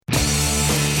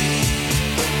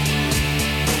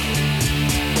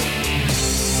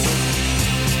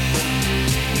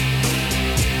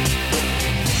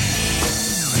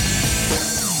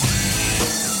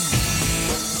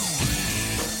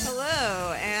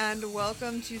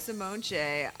welcome to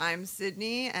Simonche. I'm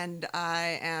Sydney, and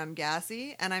I am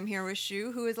gassy, and I'm here with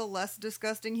Shu, who is a less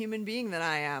disgusting human being than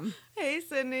I am. Hey,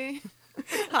 Sydney.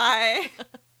 Hi.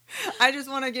 I just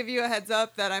want to give you a heads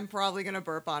up that I'm probably going to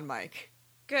burp on Mike.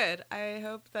 Good. I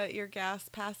hope that your gas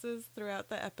passes throughout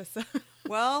the episode.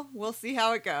 Well, we'll see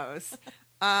how it goes.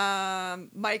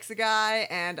 Mike's a guy,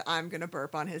 and I'm going to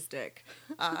burp on his dick.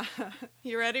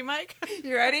 You ready, Mike?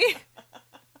 You ready?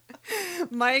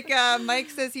 Mike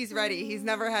says he's ready. He's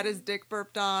never had his dick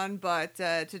burped on, but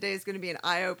today is going to be an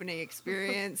eye-opening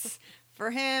experience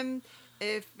for him.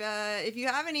 If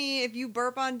you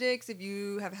burp on dicks, if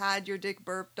you have had your dick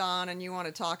burped on and you want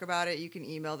to talk about it, you can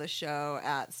email the show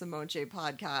at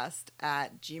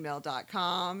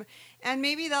simonchepodcast@gmail.com. And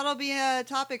maybe that'll be a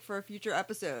topic for a future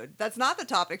episode. That's not the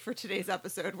topic for today's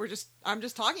episode. I'm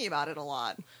just talking about it a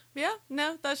lot. Yeah,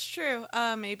 no, that's true.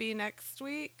 Maybe next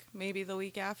week, maybe the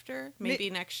week after, maybe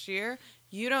next year.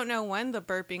 You don't know when the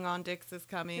burping on dicks is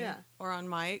coming, or on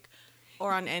Mike,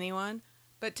 or on anyone.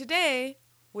 But today,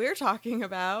 we're talking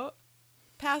about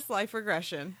past life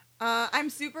regression. I'm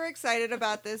super excited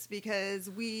about this because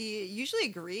we usually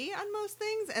agree on most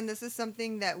things, and this is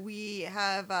something that we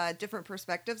have different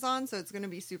perspectives on, so it's going to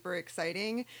be super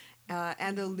exciting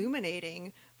and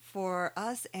illuminating for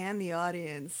us and the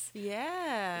audience.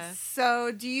 Yeah.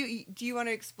 So do you want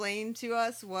to explain to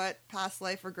us what past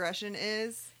life regression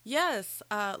is? Yes.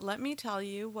 Let me tell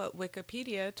you what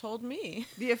Wikipedia told me.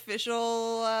 The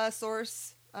official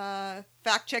source,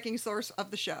 fact-checking source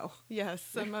of the show. Yes,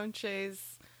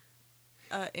 Simonche's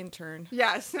intern.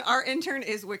 Yes, our intern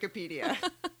is Wikipedia.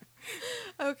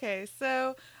 Okay,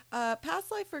 so past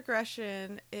life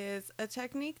regression is a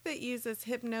technique that uses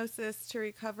hypnosis to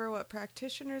recover what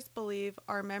practitioners believe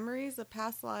are memories of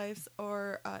past lives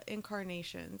or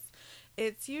incarnations.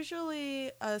 It's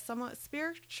usually a somewhat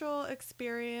spiritual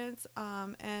experience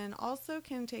and also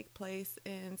can take place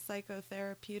in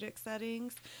psychotherapeutic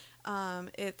settings.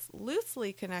 It's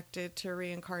loosely connected to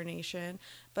reincarnation,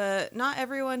 but not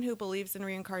everyone who believes in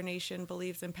reincarnation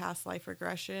believes in past life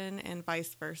regression and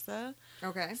vice versa.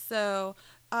 Okay. So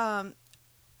the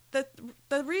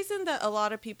reason that a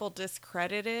lot of people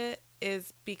discredit it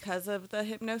is because of the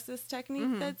hypnosis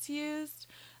technique that's used.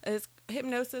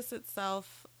 Hypnosis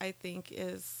itself, I think,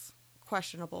 is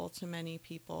questionable to many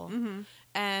people.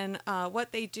 And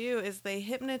what they do is they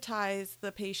hypnotize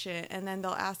the patient, and then they'll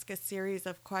ask a series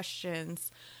of questions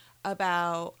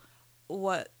about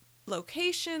what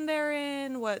location they're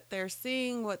in, what they're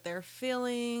seeing, what they're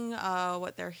feeling,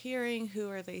 what they're hearing, who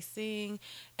are they seeing.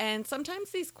 And sometimes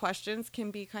these questions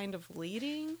can be kind of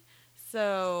leading.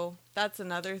 So that's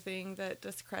another thing that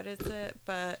discredits it.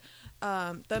 But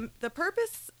the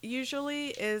purpose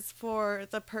usually is for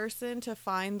the person to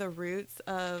find the roots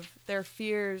of their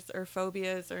fears or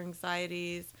phobias or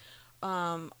anxieties,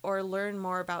 or learn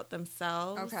more about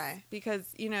themselves. Okay. Because,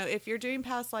 if you're doing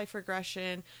past life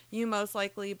regression, you most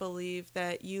likely believe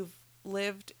that you've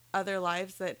lived other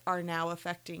lives that are now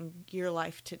affecting your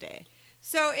life today.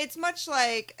 So it's much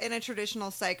like in a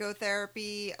traditional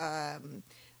psychotherapy,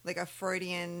 like a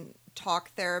Freudian talk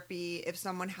therapy. If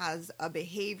someone has a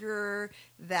behavior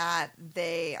that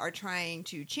they are trying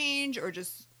to change or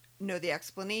just know the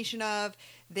explanation of,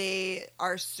 they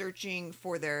are searching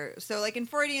for so like in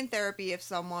Freudian therapy, if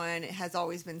someone has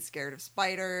always been scared of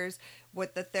spiders,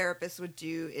 what the therapist would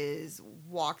do is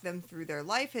walk them through their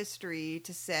life history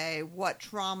to say what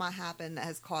trauma happened that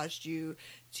has caused you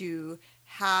to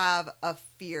have a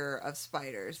fear of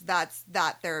spiders. That's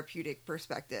that therapeutic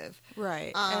perspective.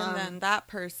 Right. And then that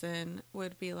person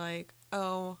would be like,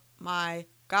 oh my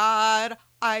God,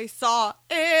 I saw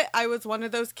it. I was one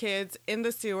of those kids in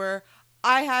the sewer.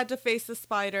 I had to face the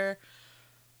spider.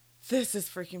 This is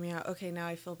freaking me out. Okay, now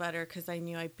I feel better because I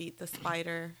knew I beat the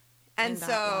spider. And in that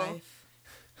so, life.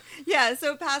 Yeah,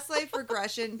 so past life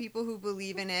regression, people who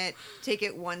believe in it take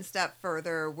it one step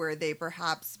further where they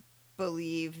perhaps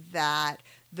believe that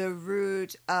the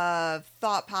root of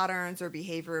thought patterns or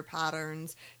behavior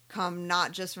patterns come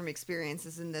not just from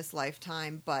experiences in this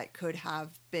lifetime, but could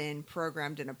have been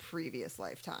programmed in a previous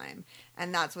lifetime.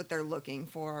 And that's what they're looking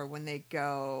for when they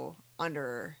go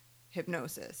under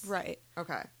hypnosis. Right.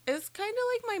 Okay. It's kind of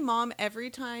like my mom. Every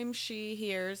time she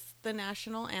hears the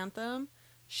national anthem,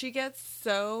 she gets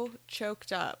so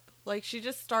choked up. Like, she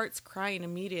just starts crying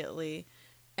immediately.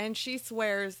 And she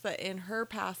swears that in her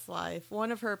past life,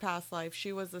 one of her past lives,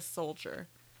 she was a soldier.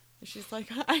 And she's like,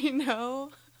 I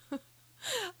know.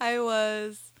 I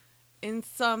was in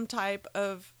some type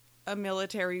of a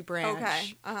military branch.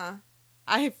 Okay. Uh-huh.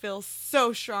 I feel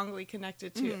so strongly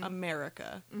connected to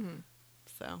America.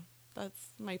 So that's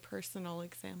my personal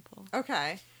example.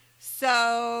 Okay.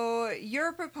 So you're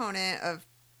a proponent of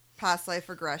past life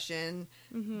regression.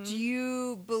 Mm-hmm. Do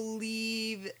you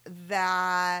believe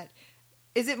that,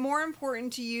 is it more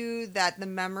important to you that the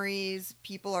memories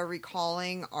people are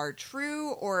recalling are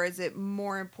true, or is it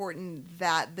more important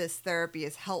that this therapy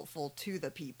is helpful to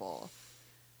the people?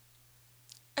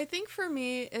 I think for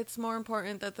me, it's more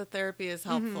important that the therapy is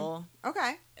helpful.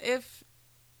 Okay. If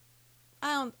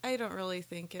I don't really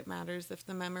think it matters if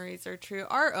the memories are true.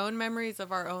 Our own memories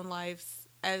of our own lives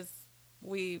as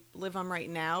we live them right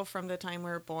now, from the time we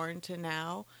were born to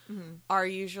now, are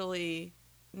usually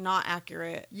not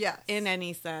accurate. Yes. In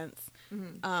any sense.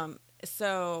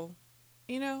 So,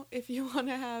 if you want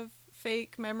to have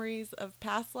fake memories of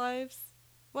past lives,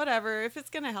 whatever. If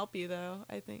it's going to help you, though,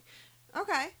 I think.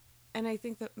 Okay. And I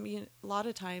think that a lot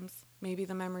of times, maybe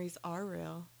the memories are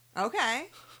real. Okay.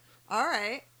 All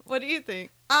right. What do you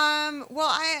think? Well,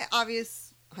 I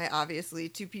obviously,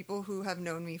 to people who have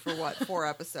known me for 4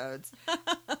 episodes,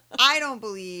 I don't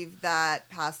believe that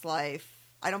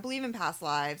I don't believe in past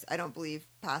lives. I don't believe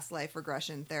past life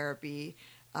regression therapy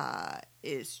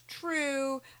is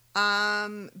true.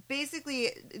 Basically,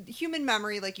 human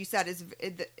memory, like you said,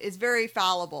 is very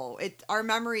fallible. Our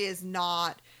memory is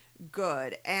not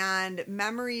good, and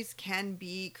memories can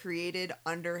be created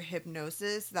under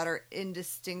hypnosis that are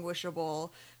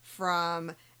indistinguishable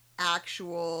from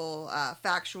actual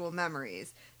factual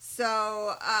memories.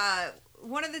 So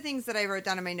one of the things that I wrote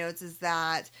down in my notes is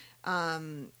that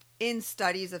in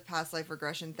studies of past life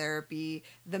regression therapy,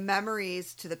 the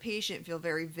memories to the patient feel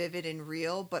very vivid and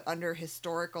real, but under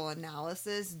historical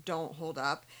analysis don't hold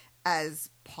up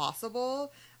as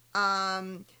possible.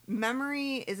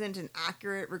 Memory isn't an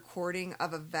accurate recording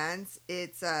of events.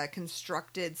 It's a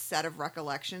constructed set of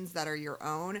recollections that are your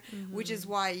own, which is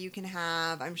why you can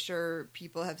have, I'm sure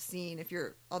people have seen,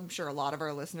 I'm sure a lot of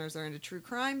our listeners are into true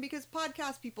crime, because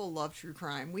podcast people love true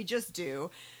crime. We just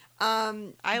do.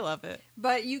 I love it.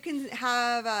 But you can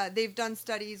have, they've done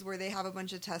studies where they have a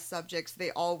bunch of test subjects.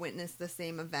 They all witness the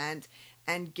same event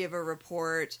and give a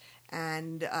report,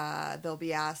 and they'll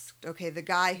be asked, okay, the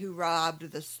guy who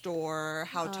robbed the store,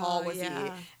 how tall was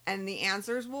he? And the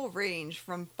answers will range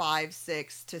from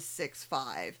 5'6" to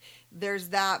 6'5". There's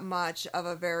that much of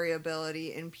a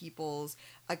variability in people's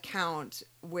account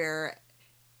where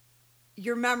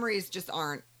your memories just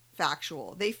aren't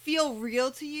factual. They feel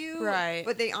real to you, right,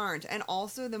 but they aren't. And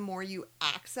also, the more you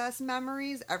access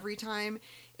memories every time,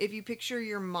 if you picture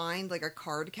your mind like a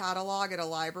card catalog at a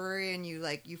library, and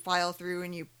you file through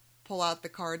and you pull out the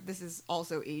card. This is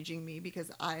also aging me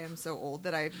because I am so old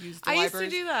that I've used the libraries. I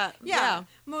used to do that. Yeah.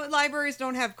 Libraries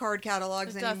don't have card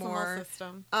catalogs anymore.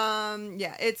 System.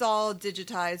 Yeah, it's all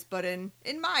digitized, but in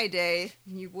my day,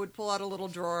 you would pull out a little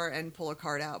drawer and pull a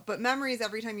card out. But memories,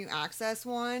 every time you access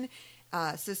one,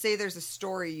 so say there's a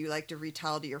story you like to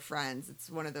retell to your friends. It's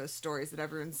one of those stories that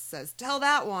everyone says, tell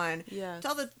that one. Yes.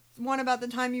 Tell the one about the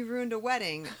time you ruined a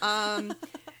wedding.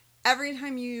 Every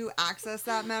time you access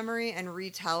that memory and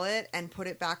retell it and put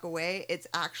it back away, it's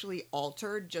actually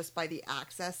altered just by the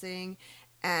accessing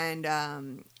and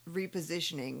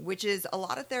repositioning, which is, a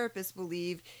lot of therapists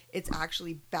believe it's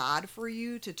actually bad for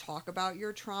you to talk about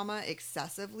your trauma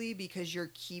excessively, because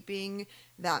you're keeping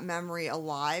that memory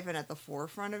alive and at the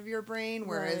forefront of your brain,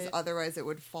 whereas otherwise it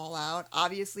would fall out.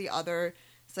 Obviously, other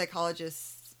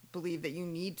psychologists believe that you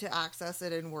need to access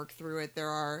it and work through it. There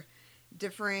are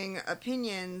differing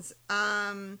opinions.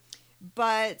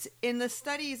 But in the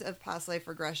studies of past life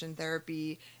regression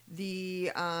therapy,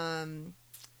 the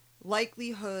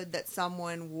likelihood that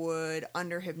someone would,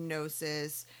 under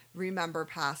hypnosis, remember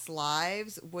past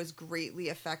lives was greatly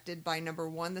affected by, number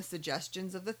one, the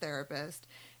suggestions of the therapist,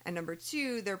 and number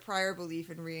two, their prior belief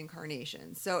in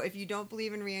reincarnation. So if you don't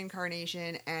believe in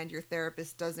reincarnation and your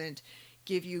therapist doesn't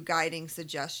give you guiding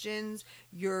suggestions,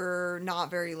 you're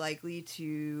not very likely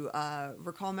to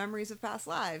recall memories of past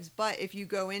lives. But if you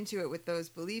go into it with those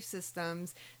belief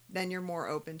systems, then you're more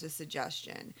open to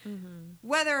suggestion.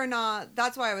 Whether or not,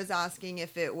 that's why I was asking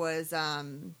if it was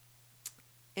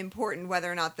important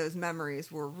whether or not those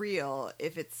memories were real.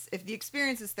 If the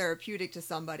experience is therapeutic to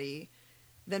somebody,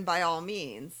 then by all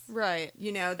means. Right.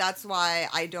 That's why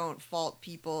I don't fault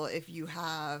people if you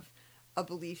have a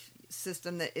belief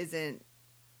system that isn't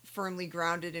firmly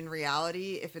grounded in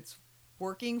reality. If it's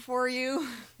working for you,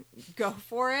 go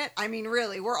for it. I mean,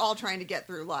 really, we're all trying to get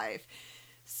through life.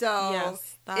 So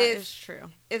yes, that is true.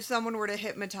 If someone were to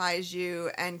hypnotize you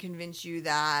and convince you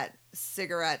that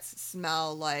cigarettes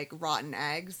smell like rotten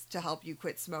eggs to help you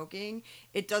quit smoking,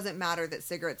 it doesn't matter that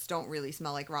cigarettes don't really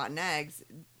smell like rotten eggs.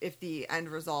 If the end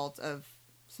result of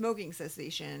smoking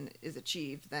cessation is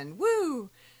achieved, then woo!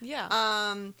 Yeah.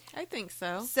 I think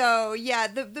so. So yeah,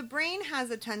 the brain has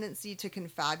a tendency to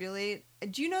confabulate.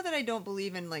 Do you know that I don't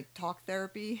believe in like talk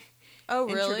therapy? Oh,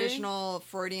 In really? traditional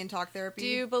Freudian talk therapy. Do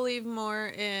you believe more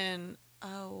in,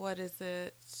 what is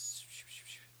it?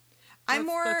 I'm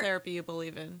What's more the therapy you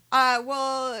believe in?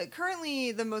 Well,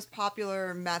 currently the most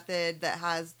popular method that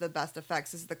has the best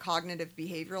effects is the cognitive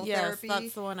behavioral therapy. Yes,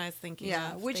 that's the one I was thinking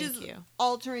of. Which Thank is you.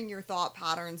 altering your thought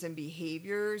patterns and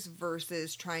behaviors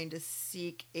versus trying to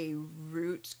seek a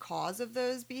root cause of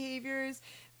those behaviors,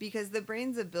 because the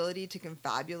brain's ability to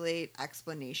confabulate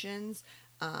explanations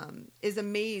is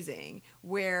amazing,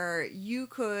 where you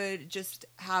could just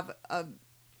have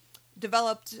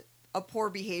developed a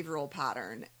poor behavioral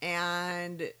pattern,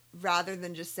 and rather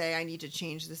than just say I need to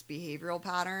change this behavioral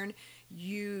pattern,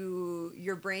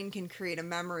 your brain can create a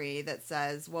memory that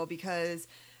says, well, because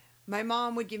my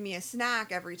mom would give me a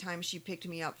snack every time she picked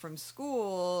me up from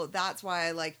school, that's why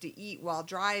I like to eat while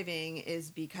driving, is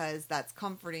because that's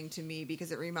comforting to me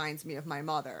because it reminds me of my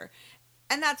mother.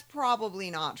 And that's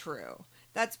probably not true.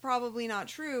 That's probably not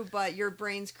true, but your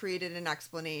brain's created an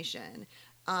explanation.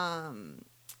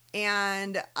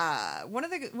 And one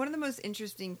of the most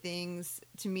interesting things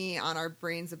to me on our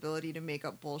brain's ability to make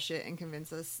up bullshit and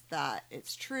convince us that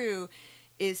it's true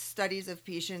is studies of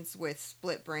patients with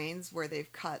split brains where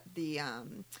they've cut the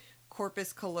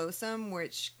corpus callosum,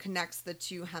 which connects the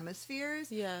two hemispheres.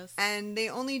 Yes. And they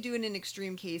only do it in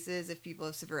extreme cases if people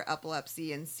have severe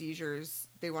epilepsy and seizures.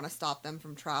 They want to stop them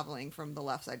from traveling from the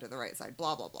left side to the right side,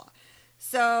 blah, blah, blah.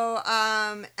 So,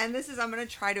 and this is, I'm going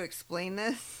to try to explain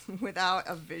this without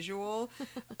a visual,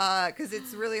 because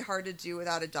it's really hard to do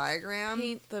without a diagram.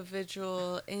 Paint the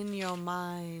visual in your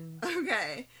mind.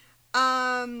 Okay.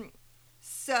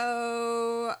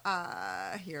 So,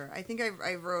 here, I think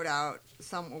I wrote out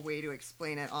some way to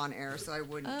explain it on air, so I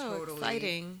wouldn't totally...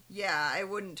 exciting. Yeah, I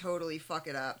wouldn't totally fuck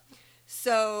it up.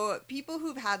 So, people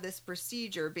who've had this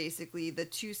procedure, basically, the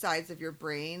two sides of your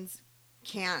brains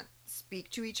can't speak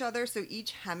to each other, so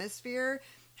each hemisphere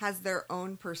has their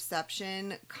own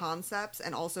perception, concepts,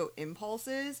 and also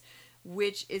impulses,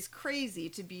 which is crazy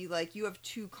to be like you have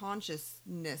two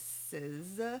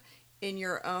consciousnesses in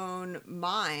your own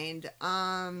mind.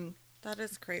 That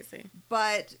is crazy.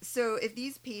 But so if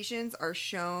these patients are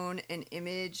shown an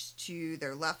image to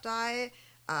their left eye,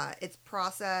 it's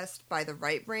processed by the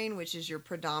right brain, which is your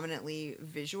predominantly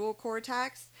visual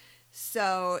cortex.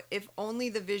 So if only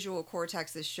the visual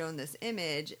cortex is shown this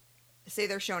image, say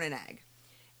they're shown an egg,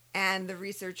 and the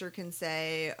researcher can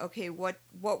say, okay, what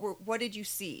did you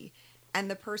see?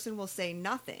 And the person will say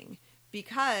nothing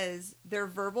because their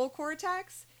verbal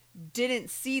cortex didn't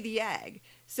see the egg.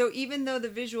 So even though the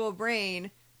visual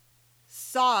brain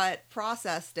saw it,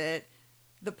 processed it,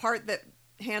 the part that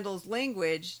handles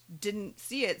language didn't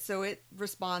see it. So it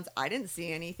responds, I didn't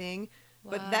see anything.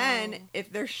 Wow. But then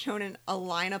if they're shown a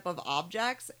lineup of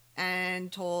objects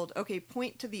and told, okay,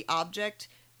 point to the object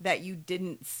that you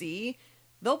didn't see,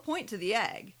 they'll point to the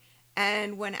egg.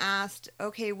 And when asked,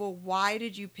 okay, well, why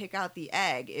did you pick out the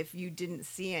egg if you didn't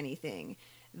see anything?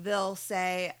 They'll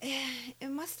say, it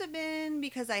must have been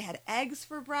because I had eggs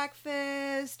for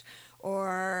breakfast,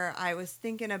 or I was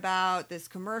thinking about this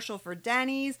commercial for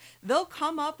Denny's. They'll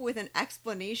come up with an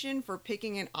explanation for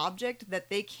picking an object that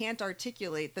they can't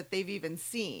articulate that they've even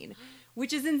seen,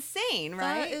 which is insane,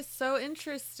 right? That is so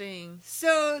interesting.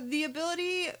 So the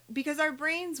ability, because our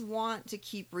brains want to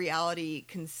keep reality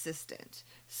consistent,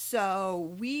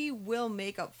 so we will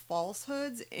make up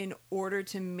falsehoods in order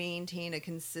to maintain a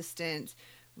consistent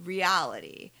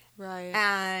reality. Right.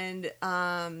 And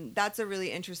that's a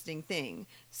really interesting thing.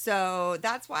 So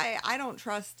that's why I don't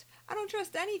trust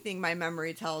anything my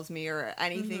memory tells me or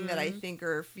anything that I think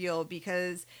or feel,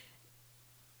 because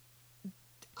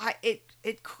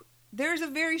there's a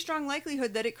very strong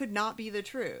likelihood that it could not be the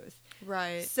truth.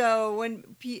 Right. So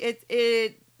when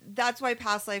that's why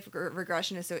past life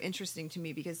regression is so interesting to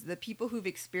me, because the people who've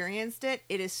experienced it,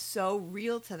 it is so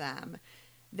real to them.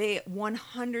 They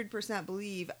 100%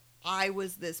 believe I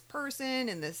was this person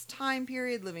in this time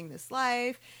period living this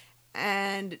life,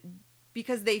 and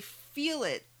because they feel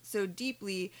it so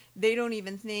deeply, they don't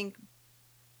even think,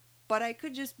 but I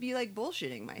could just be like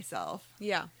bullshitting myself.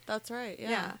 Yeah, that's right.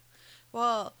 Yeah.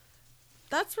 Well,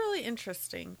 that's really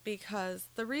interesting, because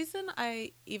the reason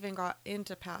I even got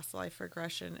into past life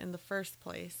regression in the first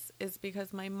place is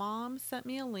because my mom sent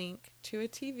me a link to a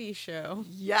TV show.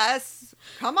 Yes.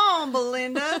 Come on,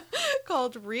 Belinda.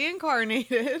 Called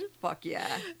Reincarnated. Fuck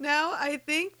yeah. Now, I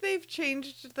think they've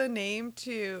changed the name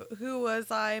to Who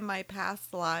Was I? My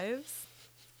Past Lives.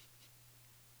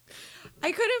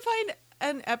 I couldn't find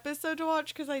an episode to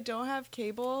watch because I don't have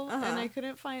cable and I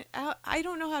couldn't find out. I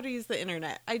don't know how to use the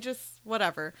internet. I just,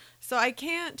 whatever. So I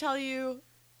can't tell you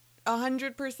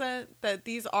 100% that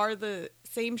these are the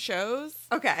same shows.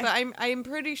 Okay. But I'm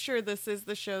pretty sure this is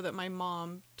the show that my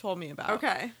mom told me about.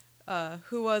 Okay.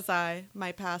 Who Was I?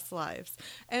 My Past Lives.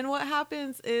 And what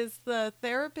happens is the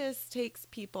therapist takes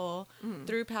people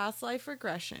through past life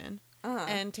regression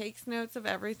and takes notes of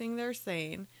everything they're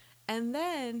saying. And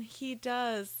then he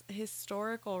does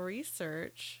historical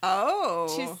research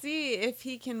to see if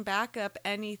he can back up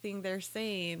anything they're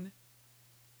saying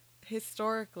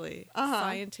historically,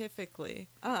 scientifically.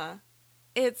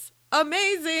 It's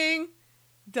amazing.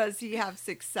 Does he have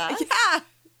success? Yeah.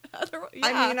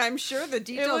 I mean, I'm sure the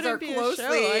details are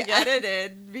closely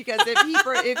edited because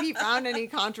if he found any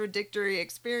contradictory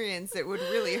experience, it would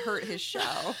really hurt his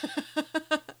show.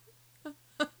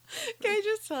 Can I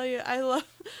just tell you, I love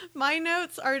my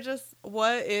notes are just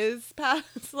what is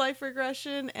past life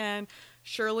regression and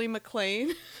Shirley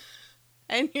MacLaine,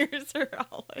 and yours are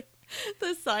all like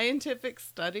the scientific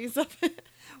studies of it.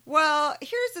 Well,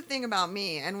 here's the thing about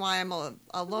me and why I'm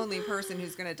a lonely person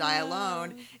who's going to die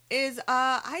alone is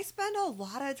I spend a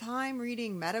lot of time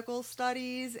reading medical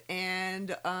studies and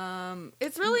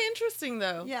it's really interesting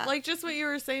though. Yeah. Like just what you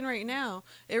were saying right now.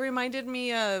 It reminded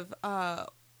me of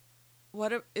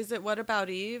What About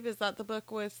Eve? Is that the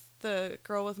book with the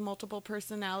girl with multiple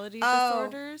personality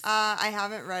disorders? I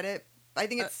haven't read it. I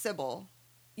think it's Sybil.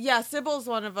 Yeah, Sybil's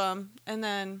one of them, and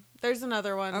then there's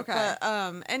another one. Okay.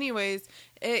 But anyways,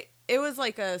 it was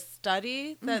like a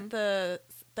study that the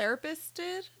therapist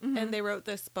did, and they wrote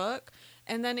this book,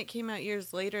 and then it came out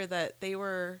years later that they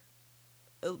were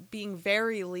being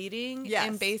very leading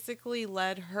and basically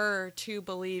led her to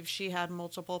believe she had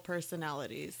multiple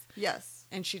personalities. Yes.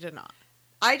 And she did not.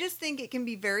 I just think it can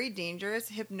be very dangerous.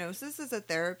 Hypnosis as a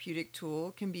therapeutic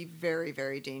tool can be very,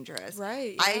 very dangerous.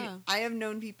 Right. Yeah. I have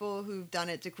known people who've done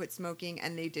it to quit smoking,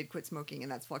 and they did quit smoking,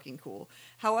 and that's fucking cool.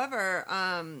 However,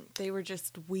 they were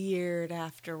just weird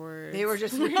afterwards. They were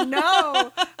just weird.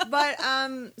 No, but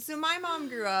so my mom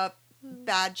grew up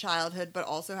bad childhood, but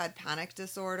also had panic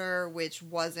disorder, which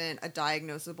wasn't a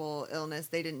diagnosable illness.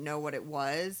 They didn't know what it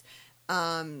was.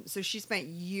 So she spent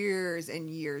years and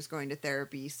years going to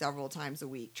therapy several times a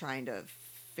week trying to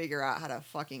figure out how to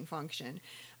fucking function.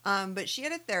 But she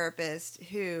had a therapist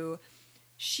who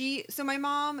so my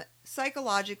mom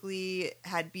psychologically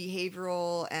had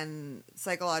behavioral and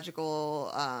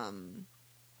psychological,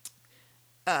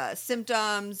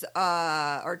 symptoms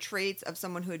or traits of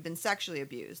someone who had been sexually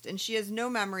abused, and she has no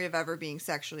memory of ever being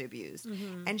sexually abused.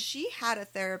 And she had a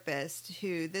therapist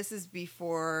who, this is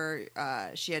before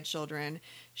she had children,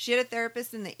 she had a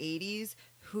therapist in the 80s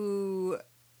who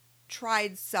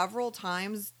tried several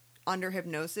times under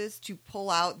hypnosis to pull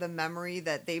out the memory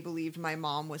that they believed my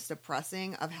mom was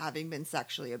suppressing of having been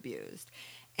sexually abused.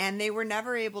 And they were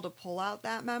never able to pull out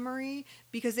that memory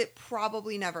because it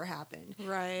probably never happened.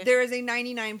 Right. There is a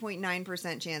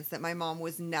 99.9% chance that my mom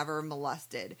was never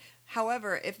molested.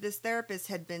 However, if this therapist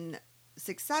had been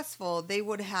successful, they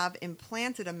would have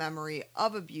implanted a memory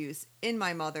of abuse in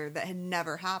my mother that had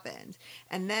never happened.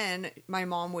 And then my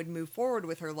mom would move forward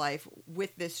with her life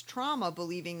with this trauma,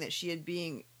 believing that she had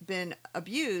been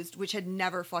abused, which had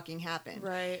never fucking happened.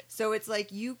 Right. So it's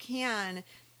like you can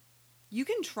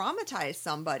traumatize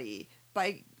somebody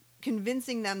by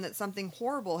convincing them that something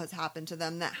horrible has happened to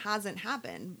them that hasn't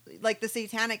happened. Like the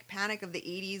satanic panic of the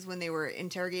 80s when they were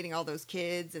interrogating all those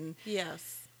kids and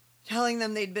telling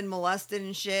them they'd been molested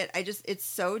and shit. It's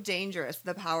so dangerous,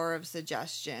 the power of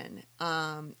suggestion.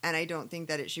 And I don't think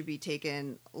that it should be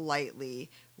taken lightly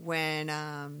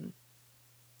when,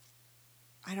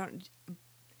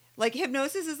 like,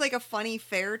 hypnosis is like a funny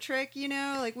fair trick, you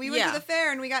know? Like, we went to the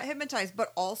fair and we got hypnotized.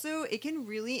 But also, it can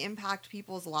really impact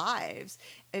people's lives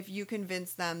if you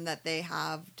convince them that they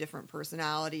have different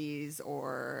personalities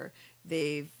or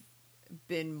they've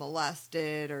been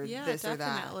molested or this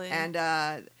definitely. or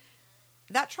that. And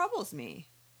that troubles me.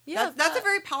 Yeah, that's a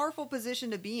very powerful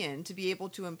position to be in, to be able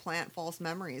to implant false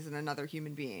memories in another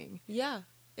human being. Yeah,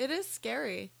 it is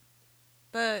scary.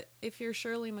 But if you're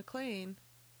Shirley MacLaine,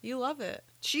 you love it.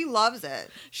 She loves it.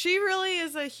 She really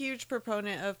is a huge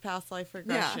proponent of past life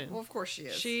regression. Yeah, well, of course she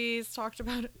is. She's talked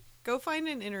about it. Go find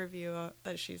an interview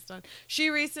that she's done. She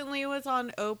recently was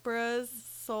on Oprah's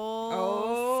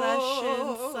Soul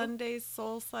Session, Sunday's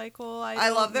Soul Cycle. I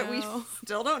love that we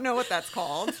still don't know what that's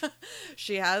called.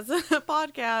 She has a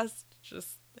podcast.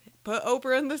 Just put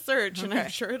Oprah in the search, and I'm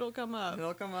sure it'll come up.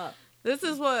 It'll come up. This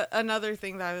is another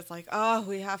thing that I was like,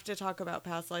 we have to talk about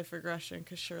past life regression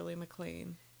because Shirley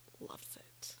MacLaine loves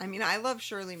it. I mean, I love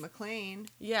Shirley MacLaine.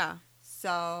 Yeah.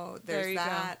 So there's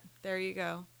that. There you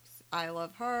go. I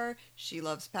love her. She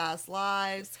loves past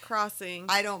lives. It's crossing.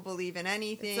 I don't believe in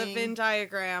anything. It's a Venn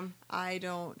diagram. I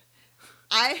don't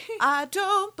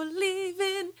believe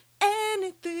in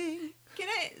anything.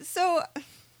 So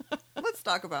let's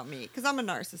talk about me, because I'm a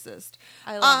narcissist.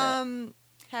 I love it.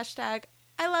 Hashtag,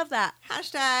 I love that.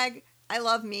 Hashtag, I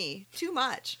love me too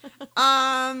much.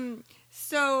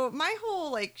 So my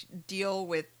whole like deal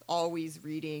with always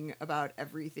reading about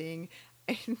everything,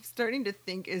 I'm starting to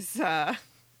think is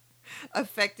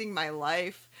affecting my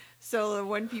life. So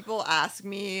when people ask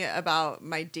me about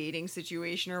my dating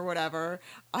situation or whatever,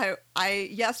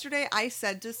 yesterday I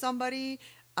said to somebody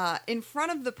in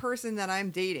front of the person that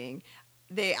I'm dating,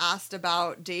 they asked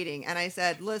about dating, and I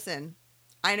said, listen,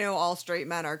 I know all straight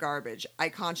men are garbage. I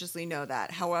consciously know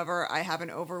that. However, I have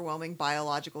an overwhelming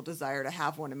biological desire to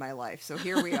have one in my life. So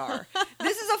here we are.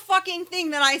 This is a fucking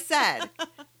thing that I said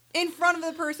in front of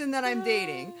the person that I'm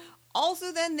dating.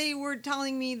 Also, then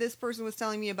this person was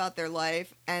telling me about their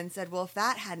life and said, well, if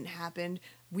that hadn't happened,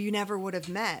 we never would have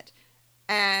met.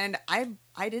 And I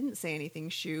didn't say anything,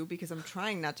 Shu, because I'm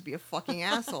trying not to be a fucking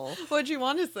asshole. What'd you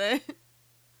want to say?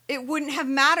 It wouldn't have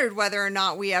mattered whether or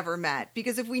not we ever met,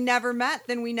 because if we never met,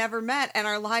 then we never met, and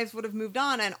our lives would have moved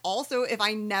on. And also, if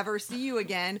I never see you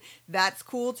again, that's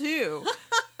cool too.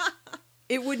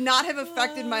 It would not have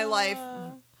affected my life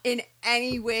in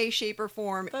any way, shape, or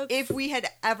form if we had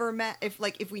ever met.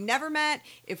 If we never met,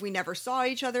 if we never saw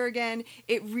each other again,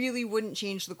 it really wouldn't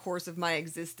change the course of my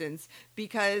existence,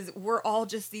 because we're all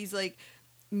just these like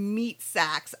meat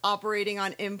sacks operating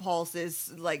on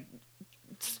impulses, like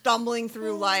stumbling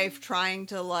through life trying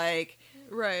to like,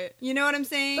 right, you know what I'm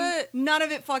saying? But none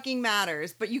of it fucking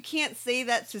matters. But you can't say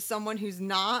that to someone who's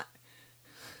not.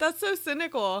 That's so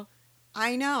cynical.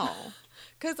 I know.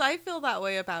 Because I feel that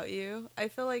way about you. I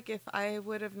feel like if I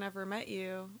would have never met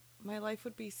you, my life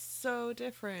would be so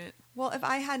different. Well, if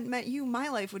I hadn't met you, my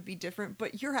life would be different,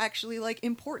 but you're actually like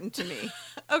important to me.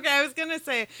 Okay, I was gonna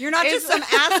say, you're not just some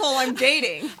asshole I'm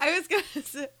dating. I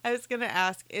was gonna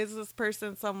ask, is this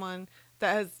person someone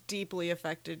that has deeply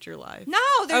affected your life? No,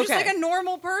 they're just like a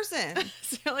normal person.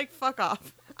 So you're like, fuck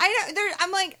off.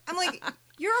 I'm like,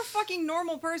 you're a fucking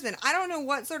normal person. I don't know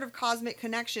what sort of cosmic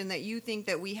connection that you think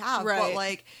that we have, right. But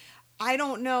like, I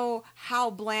don't know how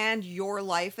bland your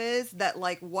life is, that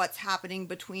like what's happening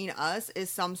between us is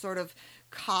some sort of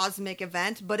cosmic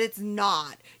event, but it's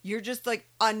not. You're just like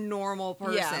a normal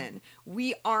person. Yeah.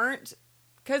 We aren't.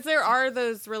 Because there are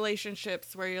those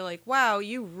relationships where you're like, wow,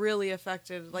 you really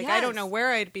affected, like, yes. I don't know where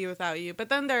I'd be without you. But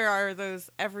then there are those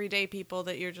everyday people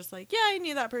that you're just like, yeah, I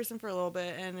knew that person for a little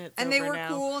bit, and it's and over they were now.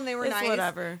 Cool and they were it's nice.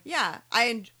 Whatever. Yeah,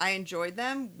 I enjoyed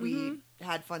them. We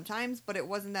had fun times, but it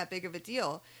wasn't that big of a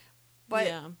deal. But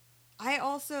yeah. I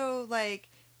also, like,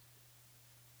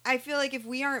 I feel like if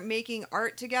we aren't making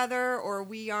art together, or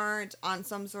we aren't on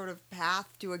some sort of path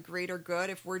to a greater good,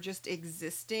 if we're just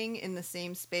existing in the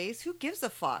same space, who gives a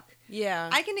fuck? Yeah.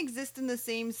 I can exist in the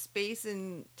same space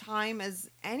and time as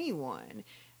anyone.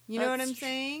 You know what I'm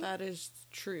saying? That is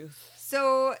truth.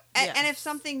 So, yes. And if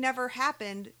something never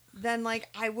happened, then, like,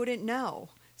 I wouldn't know.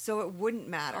 So it wouldn't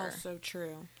matter. Also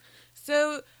true.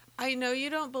 So, I know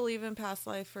you don't believe in past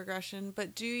life regression,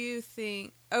 but do you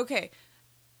think... Okay,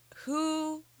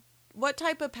 what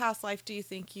type of past life do you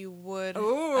think you would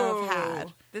have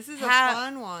had? This is a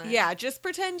fun one. Yeah, just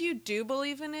pretend you do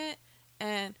believe in it.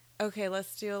 And, okay,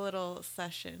 let's do a little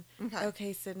session.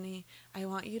 Okay, Sydney, I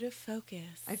want you to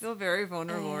focus. I feel very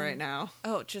vulnerable right now.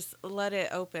 Oh, just let it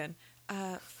open.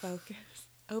 Focus.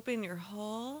 Open your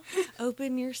whole,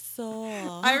 open your soul.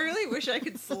 I really wish I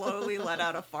could slowly let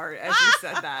out a fart as you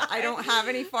said that. I don't have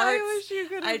any farts. I wish you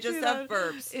could. I just have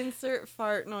burps. Insert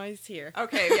fart noise here.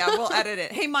 Okay, yeah, we'll edit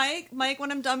it. Hey, Mike,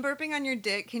 when I'm done burping on your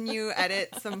dick, can you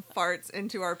edit some farts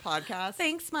into our podcast?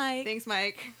 Thanks, Mike.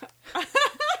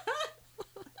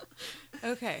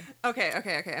 Okay.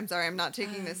 Okay. I'm sorry. I'm not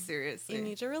taking this seriously. You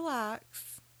need to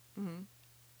relax.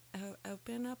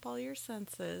 Open up all your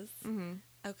senses.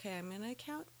 Okay, I'm going to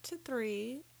count to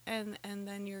 3, and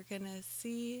then you're going to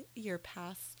see your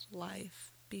past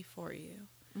life before you.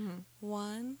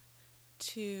 1,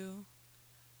 2,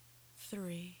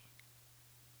 3.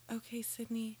 Okay,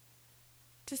 Sydney,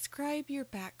 describe your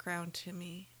background to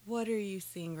me. What are you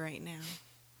seeing right now?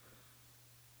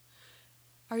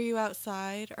 Are you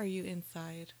outside? Are you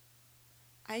inside?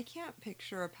 I can't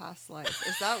picture a past life.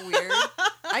 Is that weird?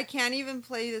 I can't even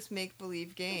play this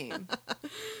make-believe game.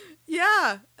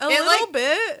 Yeah, a little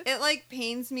bit. It, like,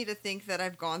 pains me to think that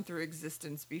I've gone through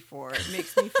existence before. It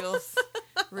makes me feel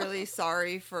really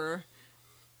sorry for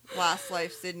last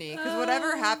life Sydney. Because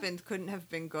whatever happened couldn't have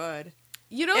been good.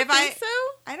 You don't think so?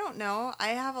 I don't know. I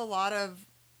have a lot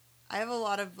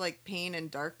of like pain and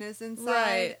darkness inside,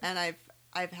 Right. and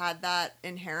I've had that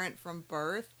inherent from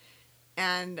birth,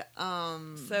 and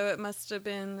So it must have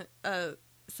been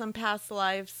some past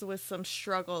lives with some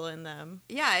struggle in them.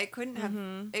 yeah, it couldn't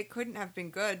have been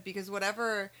good, because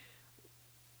whatever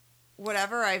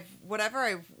I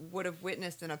would have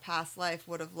witnessed in a past life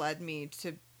would have led me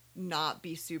to not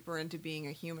be super into being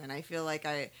a human. I feel like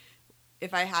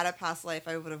if I had a past life,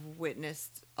 I would have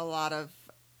witnessed a lot of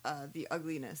the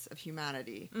ugliness of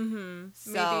humanity. Mm-hmm.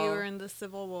 So, Maybe you were in the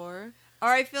Civil War. or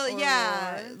I feel Or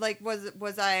yeah, war. like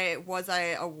was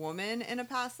I a woman in a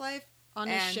past life? On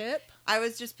a And ship? I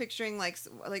was just picturing like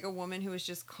a woman who was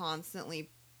just constantly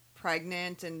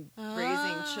pregnant and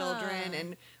raising children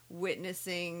and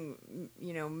witnessing,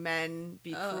 men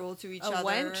be cruel to each a other.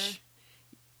 wench?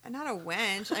 Not a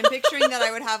wench. I'm picturing that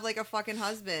I would have like a fucking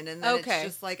husband, and then Okay. it's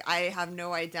just like I have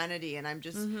no identity, and I'm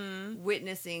just Mm-hmm.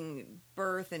 witnessing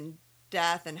birth and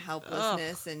death and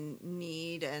helplessness and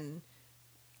need, and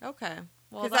Okay.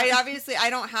 Well, because I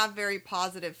don't have very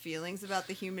positive feelings about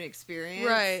the human experience,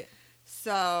 right.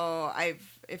 So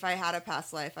if I had a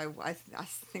past life, I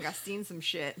think I've seen some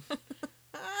shit.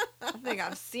 I think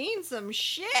I've seen some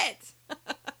shit.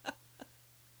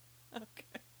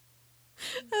 Okay.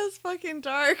 That's fucking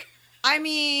dark. I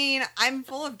mean, I'm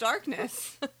full of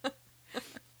darkness.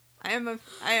 I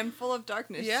am full of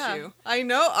darkness. Yeah, Shu. I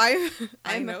know. I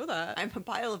I'm know that. I'm a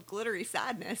pile of glittery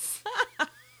sadness.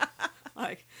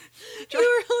 Like,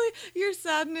 Your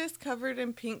sadness covered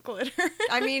in pink glitter.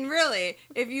 I mean, really,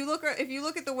 if you look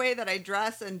at the way that I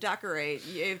dress and decorate,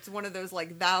 it's one of those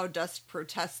like thou dost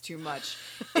protest too much.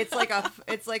 It's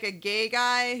like a gay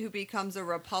guy who becomes a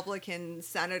Republican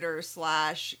senator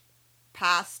 /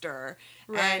 pastor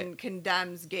Right. and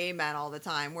condemns gay men all the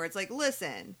time. Where it's like,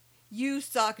 listen, you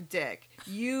suck dick.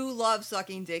 You love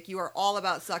sucking dick. You are all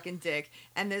about sucking dick.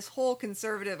 And this whole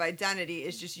conservative identity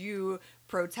is just you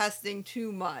protesting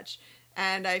too much.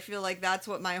 And I feel like that's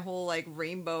what my whole like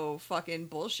rainbow fucking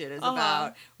bullshit is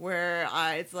about. Where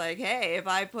it's like, hey, if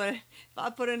I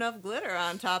put enough glitter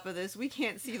on top of this, we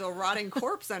can't see the rotting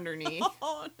corpse underneath.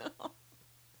 Oh no!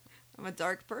 I'm a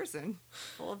dark person,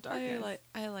 full of darkness.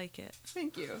 I like it.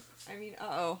 Thank you. I mean,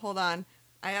 hold on.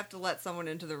 I have to let someone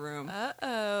into the room.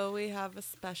 We have a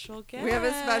special guest. We have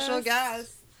a special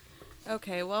guest.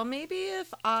 Okay, well, maybe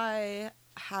if I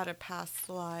had a past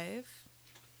life,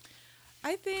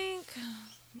 I think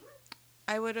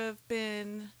I would have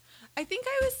been. I think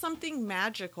I was something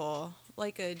magical,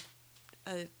 like a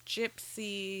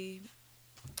gypsy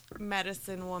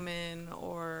medicine woman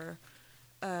or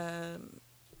a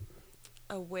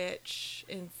witch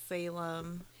in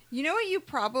Salem. You know what you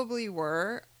probably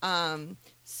were?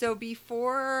 So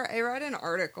before, I read an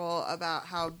article about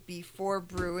how before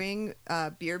brewing,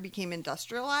 beer became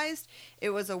industrialized, it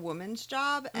was a woman's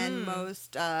job, and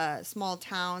most small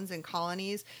towns and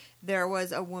colonies, there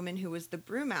was a woman who was the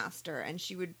brewmaster, and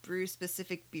she would brew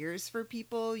specific beers for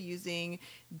people using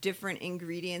different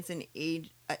ingredients and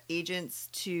agents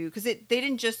because they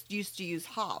didn't just used to use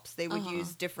hops. They would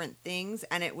use different things,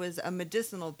 and it was a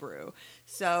medicinal brew.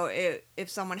 So if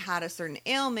someone had a certain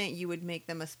ailment, you would make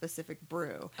them a specific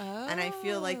brew. Oh. And I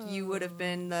feel like you would have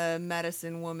been the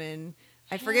medicine woman.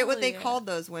 I forget what they called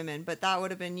those women, but that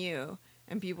would have been you.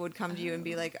 And people would come to you and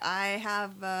be like, I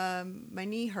have my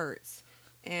knee hurts.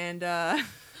 And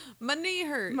My knee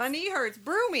hurts. my knee hurts.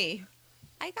 Brew me.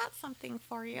 I got something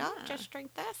for you. Yeah. Just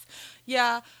drink this.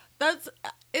 Yeah,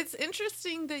 it's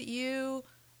interesting that you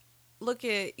look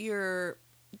at your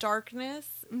darkness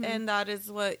and that is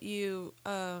what you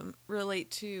relate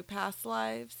to past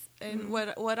lives. And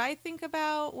what I think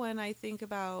about when I think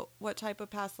about what type of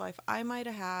past life I might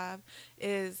have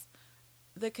is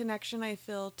the connection I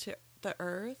feel to the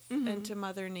earth and to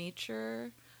Mother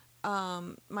Nature.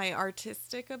 My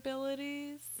artistic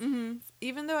abilities.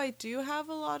 Even though I do have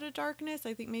a lot of darkness,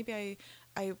 I think maybe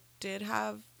I did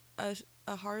have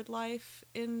a hard life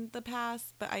in the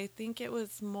past, but I think it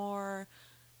was more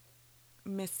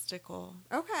mystical.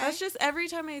 Okay. That's just every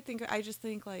time I just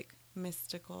think like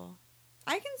mystical.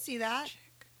 I can see that.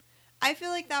 I feel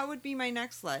like that would be my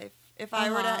next life. If I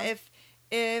were to,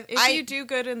 if you do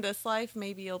good in this life,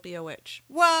 maybe you'll be a witch.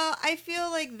 Well, I feel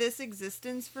like this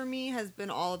existence for me has been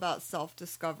all about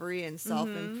self-discovery and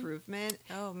self-improvement.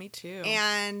 Oh, me too.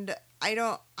 And I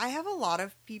have a lot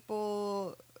of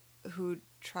people who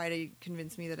try to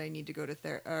convince me that I need to go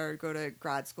to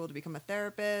grad school to become a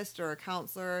therapist or a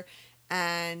counselor.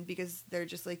 And because they're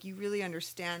just like, you really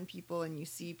understand people and you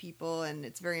see people and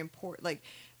it's very important. Like,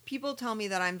 people tell me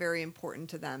that I'm very important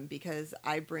to them because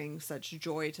I bring such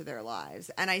joy to their lives.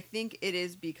 And I think it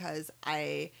is because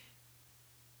I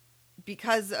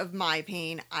because of my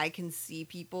pain, I can see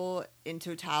people in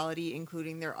totality,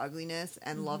 including their ugliness,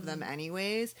 and love them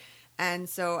anyways. And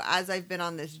so as I've been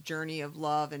on this journey of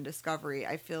love and discovery,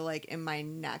 I feel like in my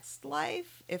next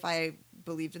life, if I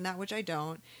believed in that, which I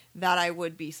don't, that I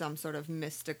would be some sort of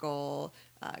mystical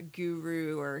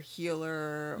guru or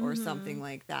healer or something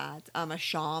like that. A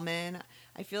shaman.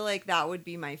 I feel like that would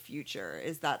be my future.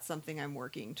 Is that something I'm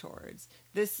working towards?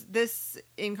 This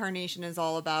incarnation is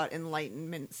all about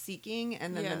enlightenment seeking,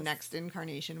 and then the next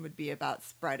incarnation would be about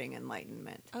spreading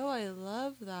enlightenment. Oh, I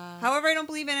love that. However, I don't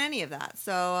believe in any of that,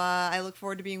 so I look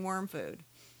forward to being worm food.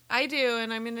 I do,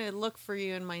 and I'm gonna look for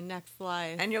you in my next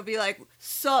life. And you'll be like,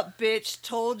 "Sup, bitch?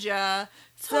 Told ya.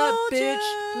 Sup, Told bitch?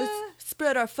 ya." Let's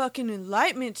spread our fucking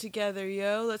enlightenment together,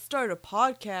 yo. Let's start a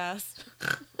podcast."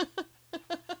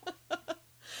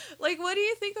 Like, what do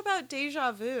you think about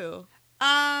deja vu? So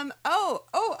I feel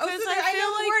the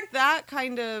like word. that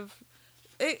kind of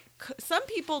some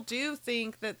people do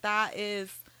think that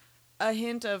is a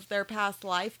hint of their past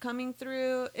life coming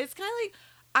through. It's kind of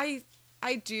like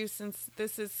I do, since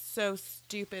this is so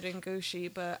stupid and gushy,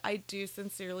 but I do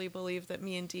sincerely believe that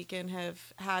me and Deacon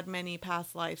have had many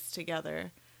past lives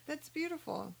together. That's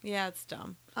beautiful. Yeah, it's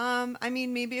dumb. I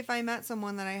mean, maybe if I met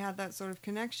someone that I had that sort of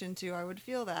connection to, I would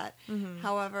feel that.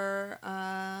 However,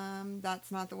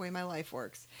 that's not the way my life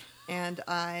works. And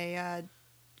I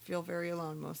feel very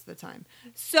alone most of the time.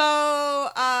 So,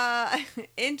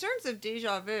 in terms of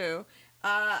deja vu,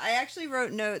 I actually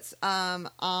wrote notes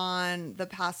on the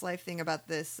past life thing about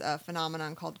this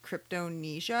phenomenon called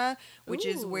cryptomnesia, which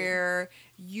is where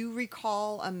you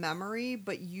recall a memory,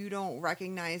 but you don't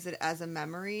recognize it as a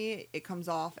memory. It comes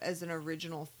off as an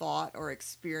original thought or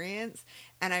experience.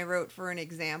 And I wrote, for an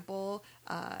example,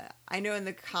 I know in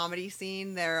the comedy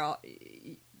scene,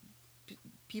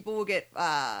 people will get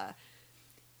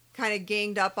kind of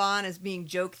ganged up on as being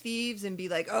joke thieves and be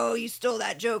like, "Oh, you stole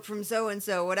that joke from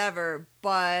so-and-so," whatever.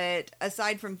 But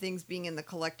aside from things being in the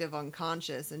collective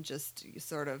unconscious and just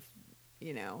sort of,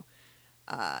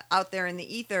 out there in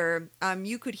the ether,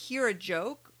 you could hear a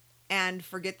joke and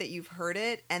forget that you've heard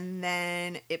it, and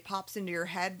then it pops into your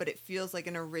head, but it feels like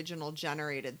an original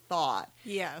generated thought.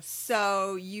 Yes.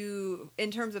 So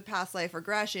in terms of past life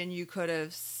regression, you could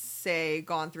have, say,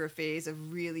 gone through a phase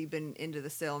of really been into the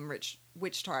Salem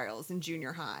witch trials in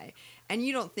junior high, and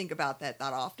you don't think about that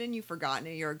often. You've forgotten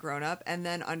it. You're a grown-up, and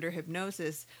then under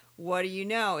hypnosis, what do you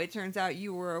know? It turns out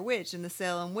you were a witch in the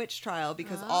Salem witch trial,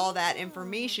 because all that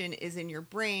information is in your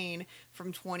brain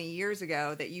from 20 years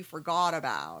ago that you forgot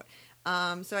about.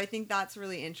 So I think that's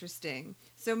really interesting.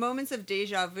 So moments of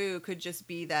deja vu could just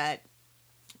be that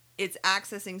it's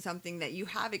accessing something that you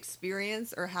have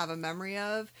experienced or have a memory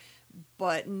of,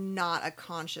 but not a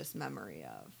conscious memory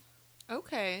of.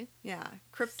 Okay. Yeah.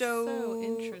 So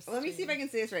interesting. Let me see if I can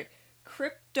say this right.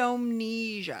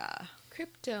 Cryptomnesia.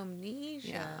 Cryptomnesia.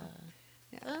 Yeah.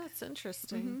 Oh, that's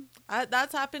interesting.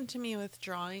 That's happened to me with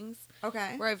drawings.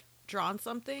 Okay. Where I've drawn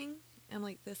something, and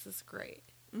like, this is great.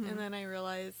 And then I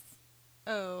realize,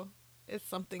 oh, it's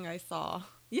something I saw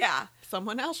Yeah.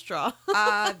 someone else draw.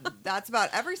 That's about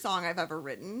every song I've ever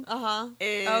written. Oh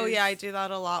yeah, I do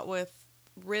that a lot with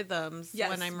rhythms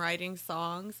when I'm writing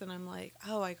songs, and I'm like,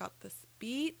 oh, I got this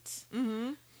beat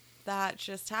that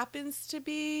just happens to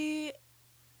be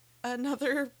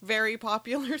another very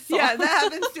popular song. Yeah, that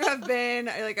happens to have been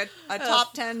like a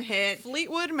top 10 hit.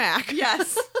 Fleetwood Mac.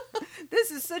 Yes.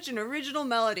 This is such an original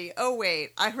melody. Oh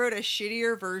wait, I heard a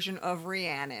shittier version of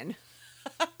Rhiannon.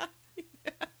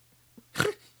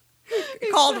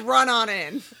 Called Run On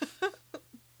In.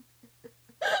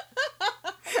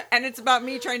 And it's about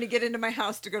me trying to get into my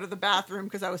house to go to the bathroom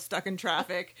because I was stuck in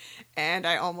traffic, and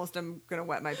I almost am going to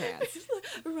wet my pants.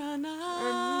 Run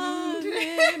on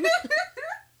in.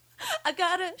 I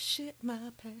gotta shit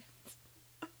my pants.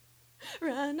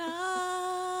 Run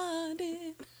on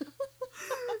in.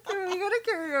 Can we go to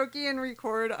karaoke and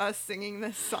record us singing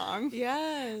this song?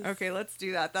 Yes. Okay, let's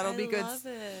do that. That'll be good. Love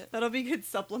it. That'll be good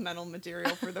supplemental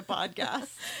material for the podcast.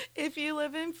 If you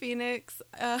live in Phoenix,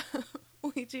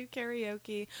 we do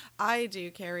karaoke. I do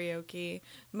karaoke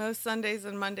most Sundays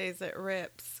and Mondays at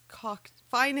Rips.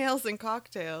 Fine ales and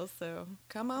cocktails. So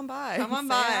come on by. Come on Say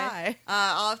by. hi.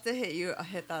 I'll have to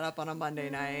hit that up on a Monday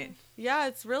night. Yeah,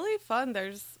 it's really fun.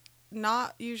 There's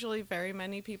not usually very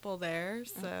many people there,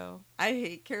 so I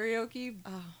hate karaoke,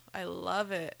 I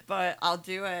love it. but I'll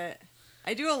do it.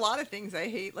 I do a lot of things I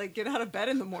hate, like get out of bed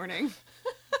in the morning.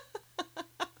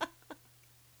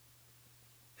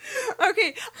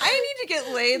 Okay, I need to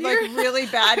get laid like really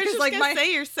bad because like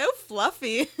say you're so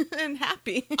fluffy and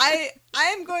happy. I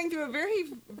am going through a very,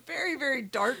 very, very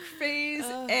dark phase,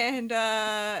 and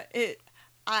I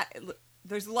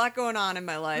there's a lot going on in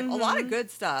my life. A lot of good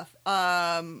stuff.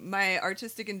 My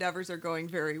artistic endeavors are going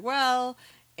very well,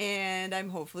 and I'm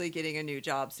hopefully getting a new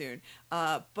job soon.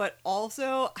 But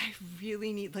also, I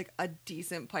really need like a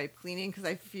decent pipe cleaning because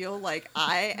I feel like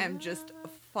I am just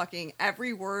fucking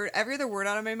every other word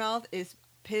out of my mouth is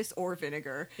piss or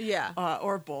vinegar. Yeah.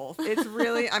 Or both. It's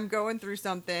really, I'm going through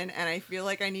something and I feel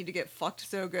like I need to get fucked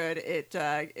so good.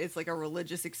 It's like a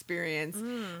religious experience.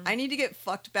 I need to get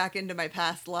fucked back into my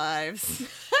past lives.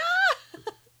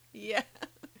 Yeah.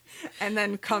 And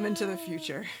then come into the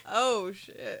future. Oh,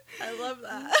 shit. I love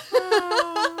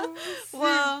that.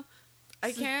 Well,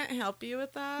 I can't help you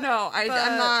with that. No,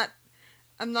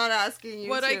 I'm not asking you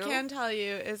what to. I can tell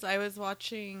you is I was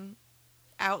watching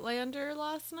Outlander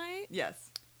last night. Yes.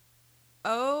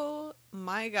 Oh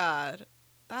my god.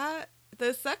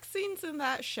 The sex scenes in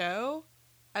that show,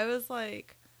 I was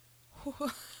like,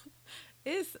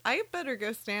 I better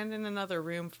go stand in another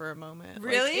room for a moment.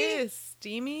 Really? Like, it is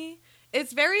steamy.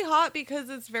 It's very hot because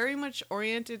it's very much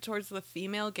oriented towards the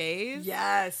female gaze.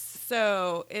 Yes.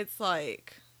 So it's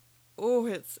like, oh,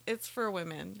 it's for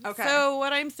women. Okay. So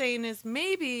what I'm saying is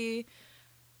maybe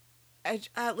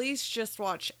at least just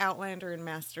watch Outlander and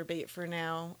masturbate for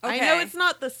now. Okay. I know it's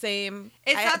not the same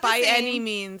It's not the by same. any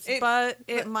means, but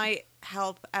it might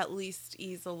help at least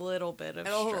ease a little bit of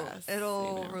stress.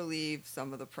 It'll relieve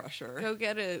some of the pressure. Go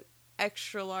get a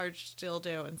extra large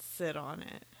dildo and sit on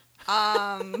it.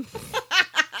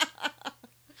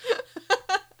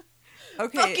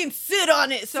 Okay. Fucking sit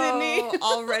on it, So Sydney.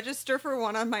 I'll register for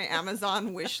one on my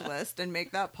Amazon wish list and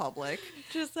make that public.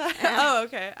 Just oh,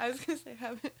 okay. I was gonna say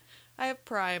I have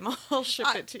Prime. I'll ship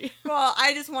it to you. Well,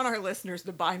 I just want our listeners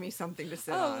to buy me something to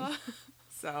sit on. Oh,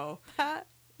 So that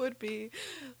would be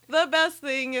the best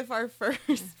thing if our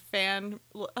first fan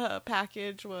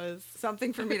package was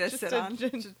something for me to sit on.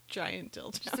 Just a giant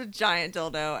dildo. Just a giant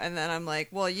dildo. And then I'm like,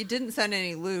 well, you didn't send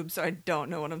any lube, so I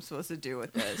don't know what I'm supposed to do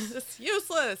with this. It's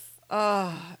useless.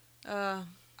 I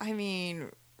mean,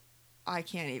 I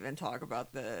can't even talk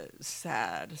about the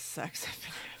sad sex I've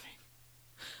been having.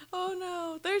 Oh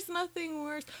no, there's nothing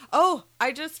worse. Oh,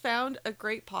 I just found a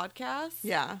great podcast.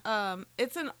 Yeah.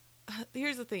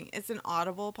 Here's the thing. It's an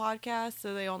Audible podcast,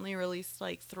 so they only released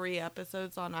like 3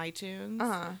 episodes on iTunes.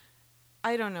 Uh-huh.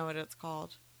 I don't know what it's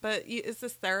called, but it's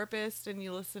this therapist, and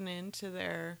you listen into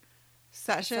their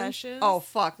Sessions? Oh,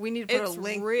 fuck. We need to put It's a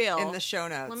link real. in the show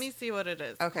notes. Let me see what it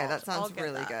is. Okay, called. that sounds I'll get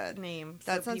really that good. Name.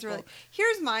 That so sounds people- really...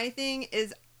 Here's my thing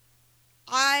is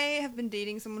I have been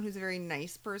dating someone who's a very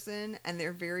nice person, and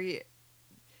they're very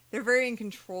in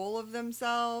control of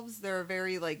themselves. They're a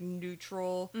very like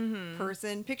neutral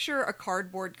person. Picture a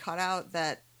cardboard cutout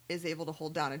that is able to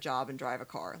hold down a job and drive a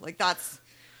car. Like that's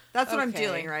what I'm Okay.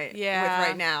 dealing with Yeah.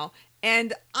 right now.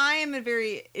 And I am a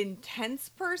very intense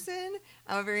person.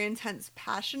 I'm a very intense,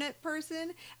 passionate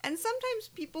person. And sometimes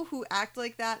people who act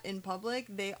like that in public,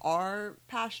 they are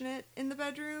passionate in the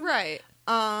bedroom. Right.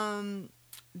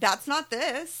 That's not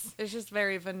this. It's just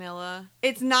very vanilla.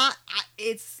 It's not.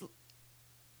 It's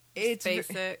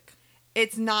basic.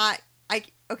 It's not.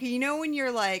 Okay, you know when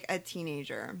you're like a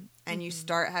teenager and you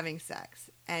start having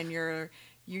sex and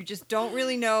you just don't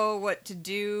really know what to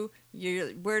do.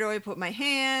 Where do I put my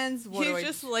hands? You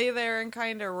just lay there and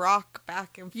kind of rock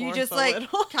back and forth. You just a like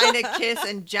little. kind of kiss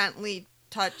and gently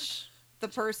touch the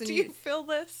person. Do you feel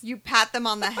this? You pat them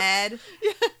on the head,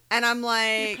 and I'm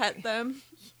like, You pet them.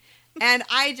 and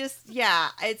I'm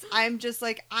just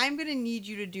like, I'm gonna need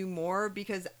you to do more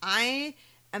because I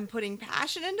am putting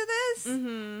passion into this,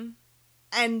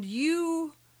 and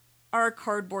you are a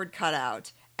cardboard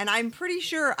cutout. And I'm pretty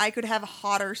sure I could have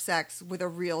hotter sex with a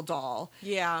real doll.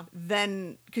 Yeah.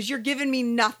 Then, because you're giving me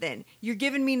nothing. You're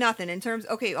giving me nothing in terms,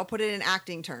 okay, I'll put it in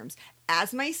acting terms.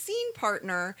 As my scene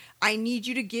partner, I need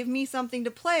you to give me something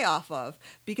to play off of.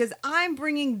 Because I'm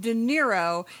bringing De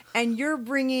Niro and you're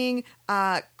bringing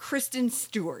Kristen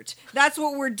Stewart. That's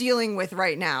what we're dealing with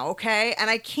right now, okay? And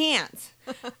I can't.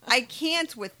 I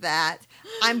can't with that.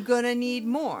 I'm going to need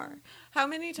more. How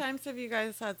many times have you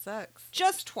guys had sex?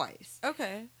 Just twice.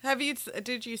 Okay.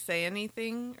 Did you say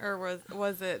anything, or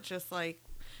was it just like?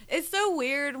 It's so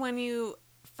weird when you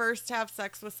first have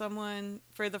sex with someone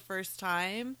for the first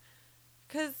time,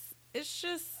 because it's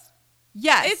just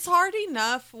Yes. it's hard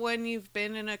enough when you've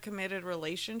been in a committed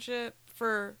relationship,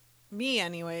 for me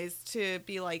anyways, to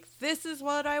be like, this is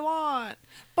what I want.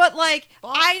 But like,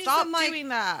 Stop I'm like, doing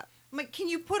that. I'm like, can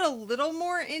you put a little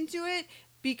more into it?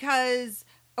 Because,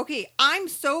 okay, I'm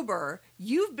sober.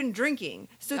 You've been drinking.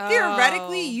 So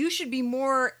theoretically, you should be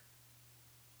more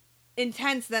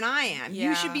intense than I am. Yeah.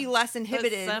 You should be less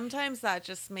inhibited. But sometimes that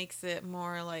just makes it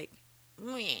more like,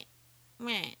 meh,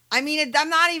 Meh. I mean, I'm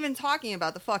not even talking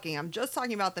about the fucking. I'm just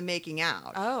talking about the making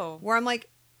out. Oh. Where I'm like,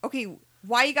 okay,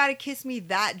 why you gotta kiss me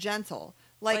that gentle?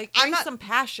 Like bring I'm not some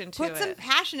passion to it. put some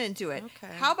passion into it.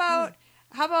 Okay. How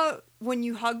about when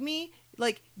you hug me,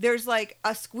 like there's like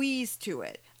a squeeze to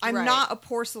it. I'm Right. not a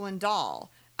porcelain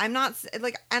doll. I'm not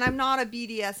like, and I'm not a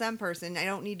BDSM person. I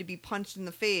don't need to be punched in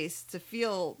the face to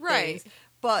feel Right. things.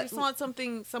 But You just want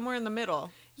something somewhere in the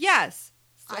middle. yes,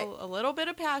 So a little bit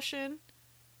of passion,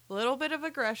 a little bit of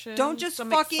aggression. Don't just some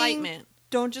fucking- excitement.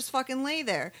 don't just fucking lay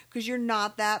there because you're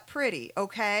not that pretty,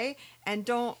 okay? And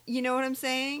don't, you know what I'm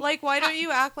saying? Like, why don't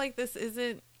you act like this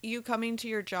isn't you coming to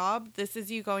your job? This is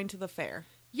you going to the fair.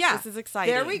 Yeah. This is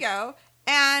exciting. There we go.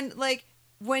 And like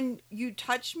when you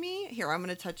touch me, here, I'm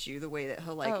going to touch you the way that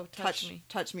he'll like Oh,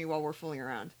 touch me. while we're fooling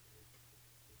around.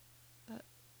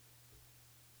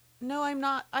 No, I'm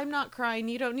not. I'm not crying.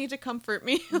 You don't need to comfort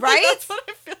me. Right? That's what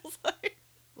it feels like.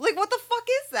 Like, what the fuck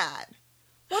is that?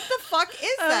 What the fuck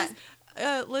is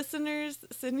that? Listeners,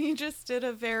 Sydney just did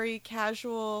a very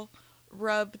casual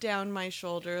rub down my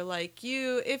shoulder. Like,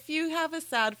 if you have a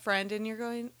sad friend and you're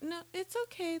going, no, it's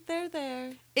okay. They're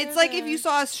there. It's They're like if there." you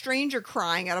saw a stranger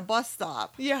crying at a bus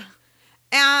stop. Yeah.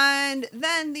 And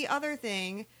then the other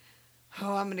thing,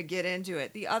 I'm going to get into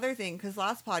it. The other thing, because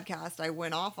last podcast I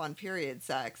went off on period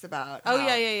sex about. Oh,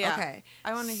 how- yeah. Okay.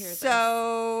 I want to hear this.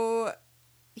 So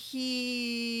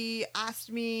he asked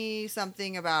me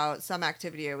something about some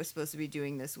activity I was supposed to be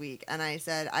doing this week. And I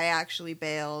said, I actually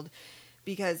bailed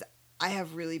because I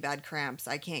have really bad cramps.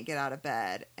 I can't get out of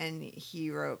bed. And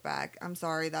he wrote back, I'm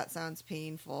sorry, that sounds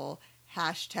painful.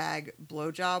 Hashtag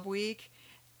blowjob week.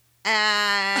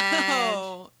 And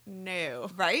Oh, no.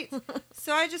 right?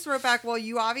 So I just wrote back, well,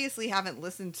 you obviously haven't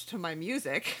listened to my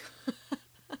music.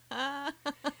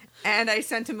 And I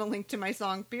sent him a link to my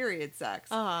song Period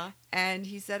Sex. Uh-huh. And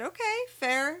he said, okay,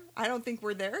 fair. I don't think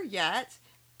we're there yet.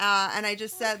 And I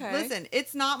just said, Okay. listen,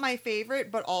 it's not my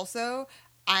favorite, but also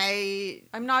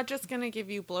I'm not just going to give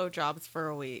you blowjobs for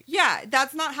a week. yeah,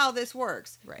 that's not how this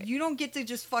works. Right. You don't get to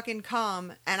just fucking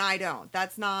come and I don't.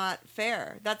 That's not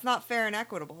fair. That's not fair and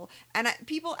equitable. And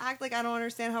people act like I don't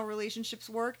understand how relationships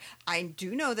work. I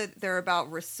do know that they're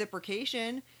about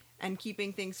reciprocation and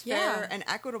keeping things fair Yeah. and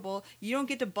equitable. You don't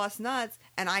get to bust nuts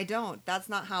and I don't. That's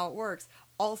not how it works.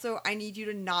 Also, I need you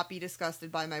to not be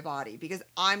disgusted by my body because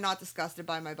I'm not disgusted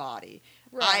by my body.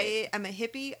 Right. I am a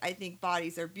hippie. I think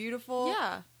bodies are beautiful.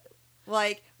 Yeah.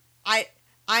 Like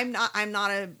I'm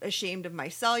not ashamed of my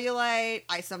cellulite.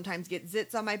 I sometimes get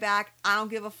zits on my back. I don't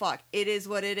give a fuck. It is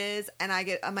what it is, and I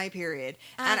get my period.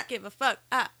 I And don't give a fuck.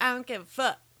 I don't give a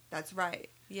fuck. that's right.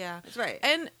 Yeah. That's right.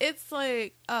 And it's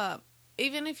like,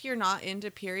 even if you're not into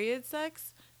period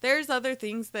sex, there's other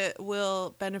things that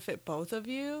will benefit both of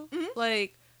you. Mhm.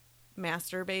 Like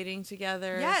masturbating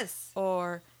together. Yes.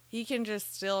 Or he can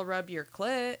just still rub your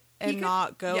clit and could-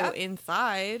 not go yep.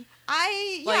 inside.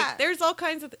 Yeah. Like, there's all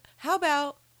kinds of... How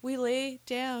about we lay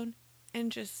down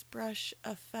and just brush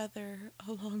a feather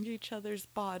along each other's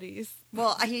bodies?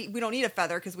 well, we don't need a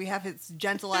feather because we have his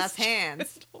gentle ass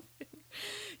hands.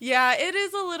 Yeah, it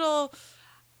is a little...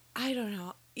 I don't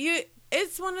know.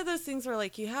 It's one of those things where,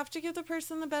 like, you have to give the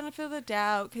person the benefit of the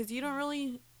doubt because you don't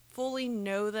really fully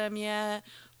know them yet.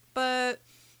 But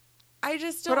I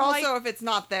just don't But like... also, if it's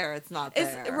not there, it's not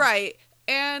there. Right.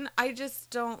 And I just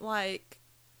don't like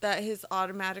that his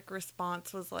automatic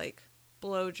response was like,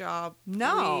 blowjob.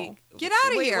 No. week. Get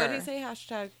outta Wait, here. What did he say?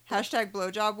 Hashtag. Hashtag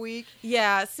blowjob week.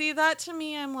 Yeah. See, that to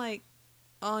me, I'm like,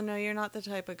 oh no, you're not the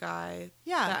type of guy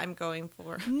Yeah. that I'm going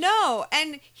for. No,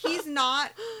 and he's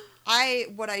not.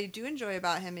 What I do enjoy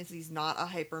about him is he's not a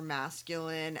hyper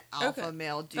masculine alpha Okay.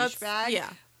 male That's- douchebag. Yeah.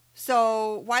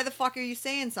 So why the fuck are you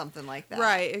saying something like that?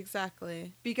 Right.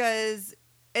 Exactly. Because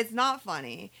it's not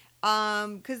funny.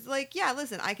 Because like, yeah,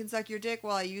 listen, I can suck your dick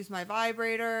while I use my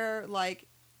vibrator. Like,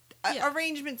 Yeah.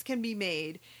 arrangements can be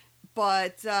made,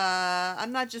 but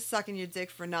I'm not just sucking your dick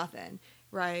for nothing.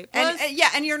 Right. And,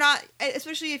 Plus- and you're not,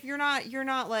 especially if you're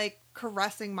not like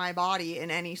caressing my body in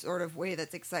any sort of way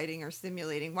that's exciting or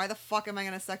stimulating. Why the fuck am I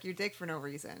going to suck your dick for no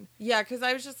reason? yeah, because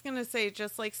I was just going to say,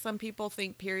 just like some people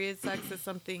think period sex is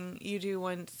something you do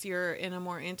once you're in a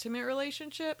more intimate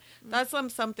relationship, that's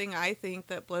something I think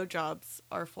that blowjobs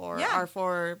are for, Yeah. are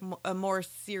for a more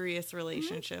serious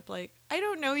relationship. Like, I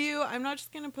don't know you. I'm not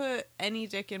just going to put any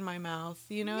dick in my mouth.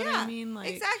 You know what I mean? Like,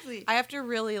 exactly. I have to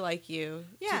really like you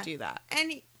Yeah. to do that.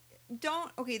 And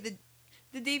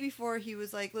the day before he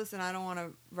was like, listen, I don't want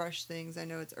to rush things. I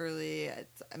know it's early.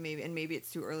 Maybe it's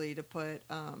too early to put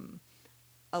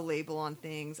a label on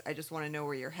things. I just want to know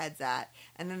where your head's at.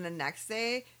 And then the next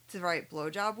day to write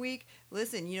blowjob week,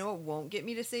 listen, you know what won't get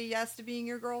me to say yes to being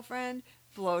your girlfriend?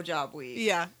 blowjob week.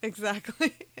 Yeah,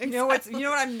 exactly. You know what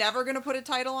I'm never gonna put a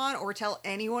title on or tell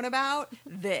anyone about?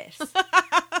 This.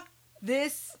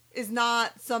 This is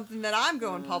not something that I'm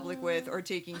going public with or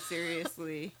taking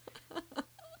seriously.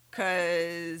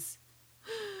 'Cause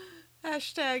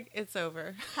Hashtag it's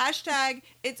over. Hashtag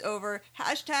it's over.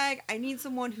 Hashtag I need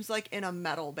someone who's like in a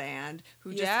metal band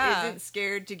who just Yeah. isn't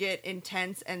scared to get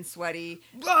intense and sweaty.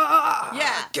 Ah,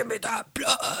 Yeah. Give me that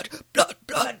blood.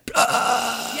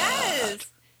 Yes.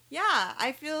 Yeah,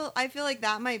 I feel like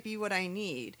that might be what I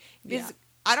need. Because Yeah.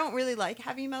 I don't really like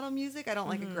heavy metal music. I don't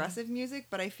like aggressive music,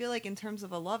 but I feel like in terms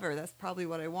of a lover, that's probably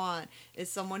what I want,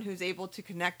 is someone who's able to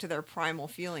connect to their primal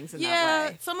feelings in that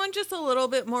way. Someone just a little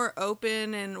bit more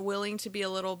open and willing to be a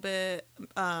little bit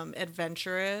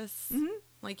adventurous. Mhm.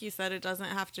 Like you said, it doesn't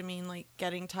have to mean like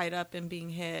getting tied up and being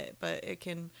hit, but it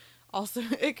can also,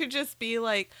 it could just be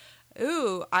like,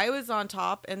 ooh, I was on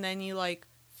top and then you like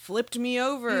flipped me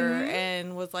over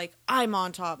and was like, I'm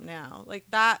on top now. Like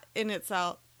that in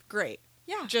itself, great.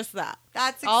 Yeah. Just that.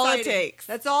 That's all it exciting. takes.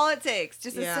 That's all it takes.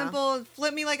 Just a Yeah. simple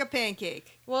flip me like a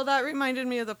pancake. Well, that reminded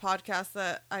me of the podcast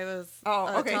that I was.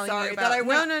 Okay, telling sorry you that about. I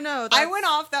went. No. I went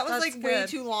off. That was that's like way good.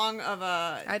 too long of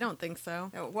a. I don't think so.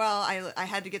 Well, I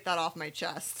had to get that off my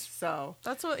chest. So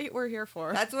That's what we're here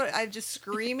for. that's what I'm just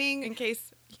screaming. In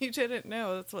case you didn't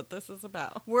know, that's what this is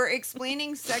about. We're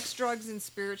explaining sex, drugs, and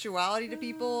spirituality to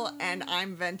people, and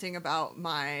I'm venting about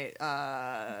my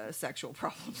sexual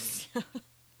problems.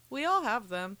 We all have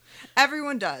them.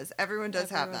 Everyone does. Everyone does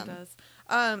have Everyone them.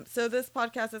 does. So this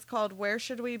podcast is called "Where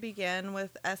Should We Begin"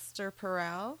 with Esther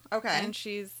Perel. Okay. And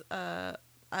she's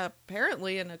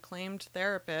apparently an acclaimed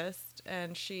therapist,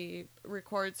 and she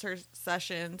records her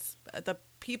sessions. The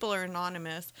people are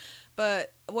anonymous,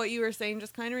 but what you were saying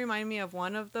just kind of reminded me of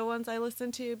one of the ones I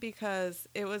listened to, because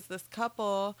it was this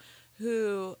couple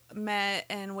who met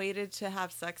and waited to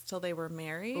have sex till they were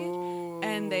married, Ooh.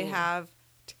 and they have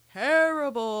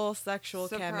terrible sexual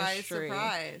Surprise, chemistry.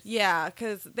 surprise. Yeah,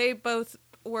 because they both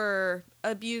were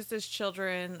abused as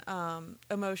children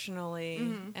emotionally,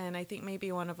 and I think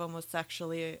maybe one of them was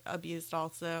sexually abused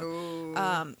also.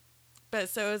 Ooh. But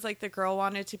so it was like the girl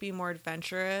wanted to be more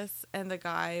adventurous, and the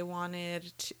guy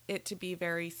wanted it to be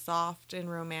very soft and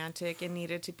romantic and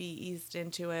needed to be eased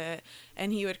into it.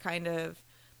 And he would kind of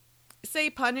say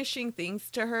punishing things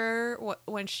to her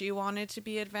when she wanted to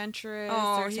be adventurous.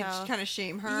 Oh, or he'd how- kind of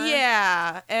shame her.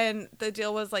 Yeah, and the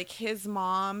deal was like his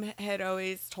mom had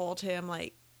always told him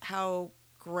like how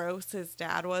gross his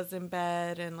dad was in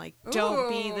bed, and like don't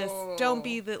be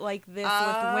like this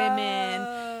with women,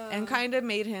 and kind of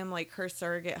made him like her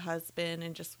surrogate husband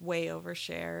and just way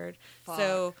overshared. Fuck.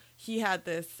 So he had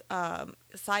this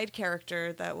side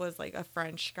character that was like a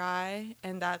French guy,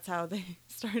 and that's how they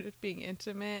started being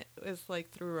intimate, was like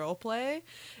through role play.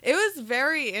 It was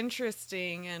very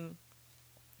interesting, and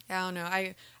I don't know.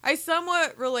 I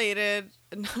somewhat related,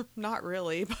 not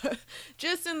really, but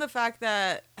just in the fact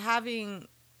that having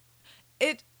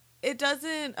it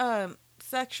doesn't,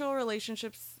 sexual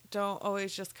relationships don't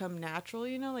always just come natural,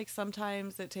 you know? Like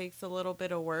sometimes it takes a little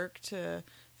bit of work to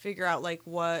figure out like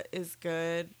what is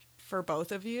good for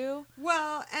both of you.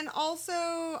 Well, and also,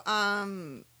 I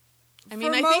mean,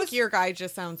 for I most- think your guy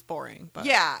just sounds boring, but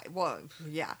yeah, well,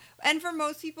 yeah. And for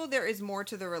most people, there is more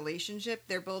to the relationship.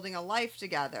 They're building a life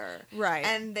together. Right.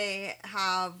 And they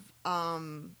have,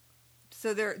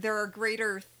 so there are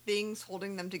greater things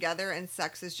holding them together, and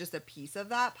sex is just a piece of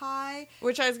that pie.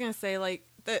 which I was going to say, like,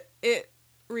 that it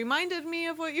reminded me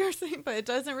of what you were saying, but it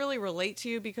doesn't really relate to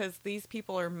you because these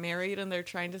people are married and they're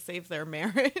trying to save their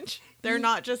marriage. They're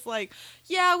not just like,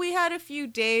 yeah, we had a few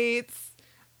dates.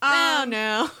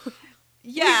 No.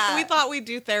 Yeah. We thought we'd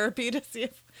do therapy to see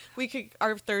if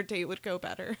our third date would go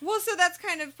better. Well, so that's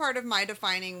kind of part of my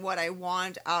defining what I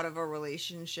want out of a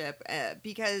relationship,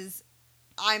 because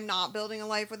I'm not building a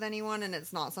life with anyone, and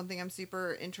it's not something I'm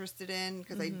super interested in,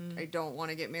 because I don't want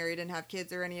to get married and have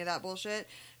kids or any of that bullshit.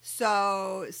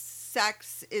 So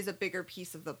sex is a bigger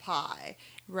piece of the pie.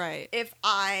 Right. If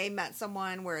I met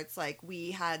someone where it's like we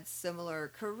had similar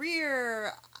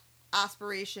career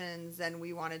aspirations and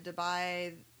we wanted to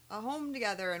buy a home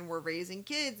together and we're raising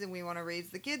kids and we want to raise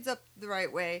the kids up the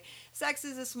right way, sex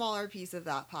is a smaller piece of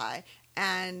that pie.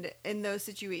 And in those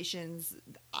situations,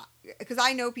 because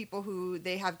I know people who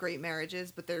they have great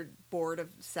marriages, but they're bored of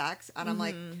sex. And I'm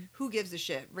like, who gives a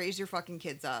shit? Raise your fucking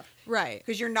kids up. Right.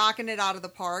 Because you're knocking it out of the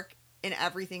park in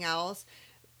everything else.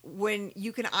 When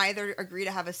you can either agree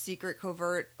to have a secret,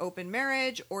 covert, open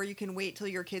marriage, or you can wait till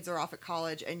your kids are off at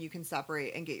college and you can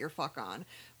separate and get your fuck on.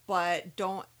 But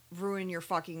don't ruin your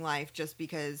fucking life just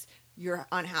because you're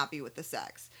unhappy with the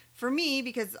sex. For me,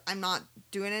 because I'm not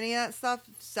doing any of that stuff,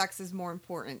 sex is more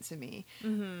important to me.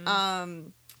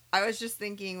 I was just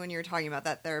thinking when you were talking about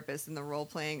that therapist and the role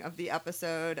playing of the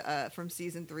episode from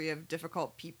season 3 of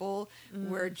Difficult People,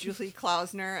 where Julie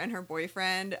Klausner and her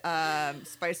boyfriend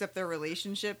spice up their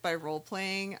relationship by role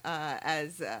playing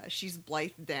as she's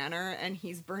Blythe Danner and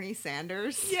he's Bernie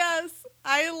Sanders. Yes,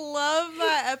 I love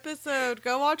that episode.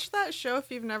 Go watch that show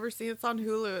if you've never seen it. It's on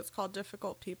Hulu. It's called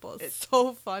Difficult People. It's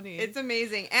so funny. It's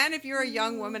amazing. And if you're a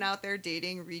young woman out there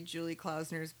dating, read Julie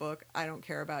Klausner's book, I Don't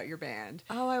Care About Your Band.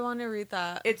 Oh, I want to read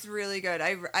that. It's really good.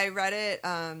 I read it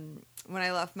when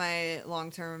I left my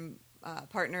long-term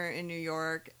partner in New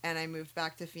York and I moved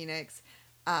back to Phoenix.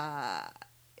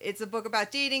 It's a book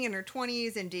about dating in her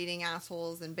 20s and dating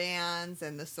assholes and bands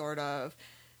and the sort of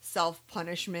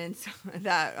self-punishment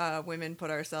that women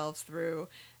put ourselves through.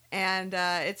 And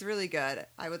it's really good.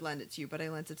 I would lend it to you, but I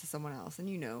lent it to someone else. And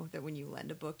you know that when you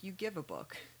lend a book, you give a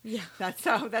book. Yeah. That's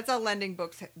how lending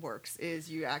books works, is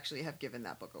you actually have given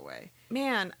that book away.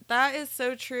 Man, that is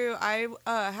so true. I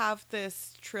have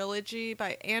this trilogy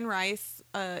by Anne Rice,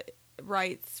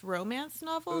 writes romance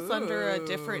novels under a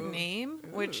different name,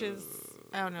 which is,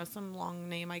 I don't know, some long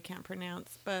name I can't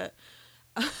pronounce, but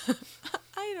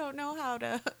I don't know how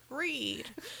to read.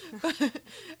 But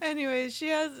anyway, she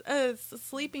has a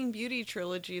Sleeping Beauty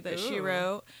trilogy that she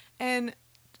wrote, and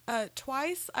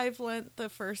twice I've lent the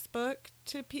first book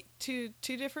to two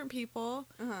different people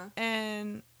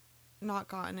and not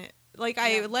gotten it. Like,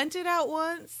 I lent it out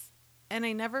once and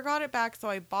I never got it back, so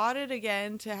I bought it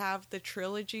again to have the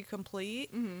trilogy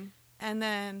complete. And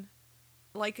then,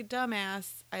 like a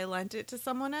dumbass, I lent it to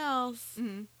someone else.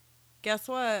 Guess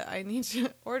what? I need to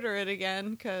order it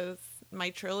again because my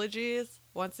trilogy is,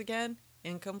 once again,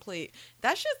 incomplete.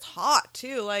 That shit's hot,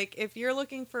 too. Like, if you're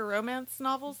looking for romance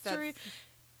novels to read,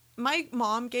 my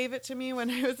mom gave it to me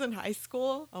when I was in high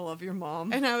school. I love your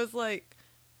mom. And I was like,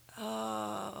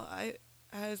 oh,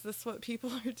 is this what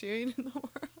people are doing in the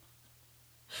world?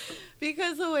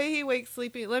 Because the way he wakes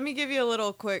sleeping. Let me give you a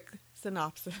little quick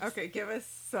synopsis. Okay, give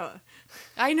us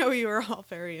I know you are all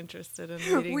very interested in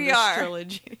reading this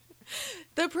trilogy.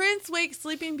 The prince wakes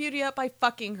Sleeping Beauty up by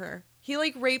fucking her. He,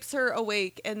 like, rapes her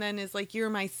awake and then is like, you're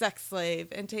my sex slave,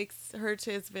 and takes her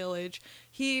to his village.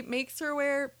 He makes her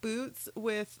wear boots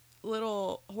with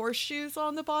little horseshoes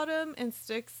on the bottom and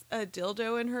sticks a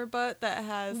dildo in her butt that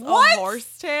has a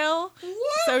horse tail.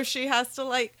 What? So she has to,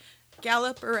 like,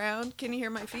 gallop around. Can you hear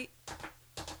my feet?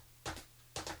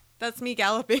 That's me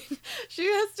galloping. She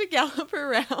has to gallop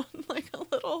around like a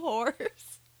little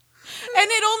horse. And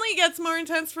it only gets more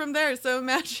intense from there. So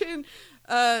imagine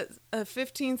a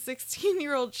 15,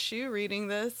 16-year-old Shu reading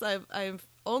this. I've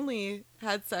only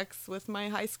had sex with my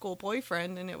high school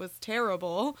boyfriend, and it was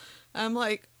terrible. I'm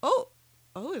like, oh,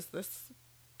 is this...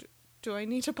 Do I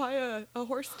need to buy a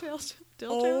horsetail dildo?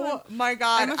 Oh my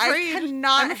god, I'm afraid. I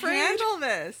cannot I'm afraid. handle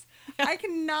this. I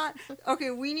cannot. Okay,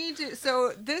 we need to.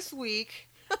 So this week,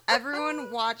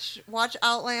 everyone watch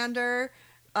Outlander.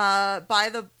 Buy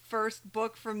the first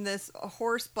book from this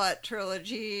horse butt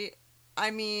trilogy. I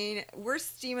mean, we're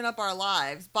steaming up our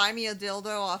lives. Buy me a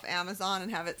dildo off Amazon and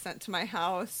have it sent to my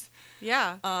house.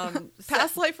 Yeah.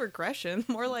 Past life regression,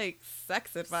 more like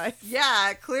sex advice.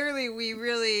 Yeah, clearly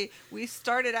we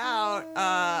started out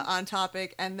on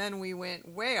topic and then we went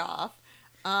way off.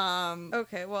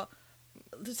 Okay, well,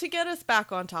 to get us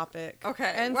back on topic.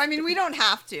 Okay. And well, I mean, we don't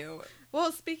have to.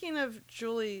 Well, speaking of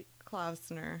Julie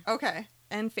Klausner. Okay.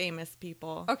 And famous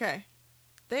people. Okay.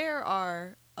 There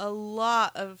are a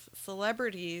lot of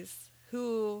celebrities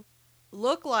who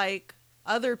look like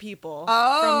other people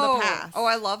from the past. Oh,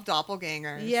 I love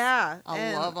doppelgangers. Yeah.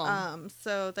 I love them.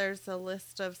 So there's a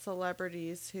list of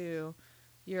celebrities who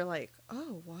you're like,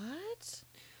 oh, what?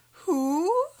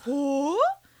 Who?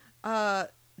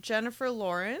 Jennifer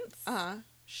Lawrence. Uh-huh.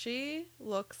 She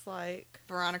looks like...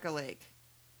 Veronica Lake.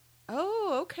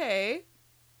 Oh, okay.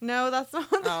 No, that's not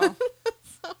what,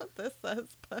 that's not what this says,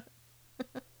 but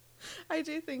I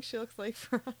do think she looks like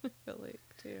Veronica Lake,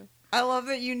 too. I love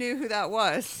that you knew who that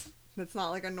was. That's not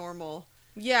like a normal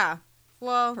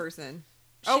person.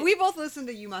 We both listened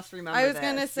to You Must Remember I was This.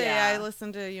 going to say, yeah. I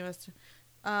listened to You Must...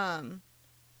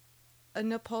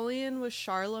 Napoleon was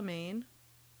Charlemagne.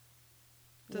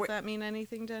 Does that mean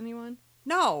anything to anyone?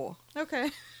 No. Okay.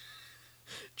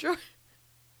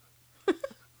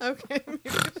 Okay, maybe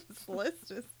this list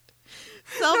is...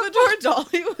 Salvador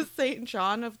Dali was St.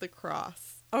 John of the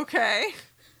Cross. Okay.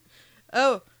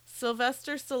 Oh,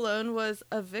 Sylvester Stallone was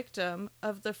a victim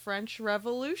of the French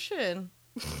Revolution.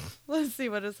 Let's see,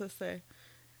 what does this say?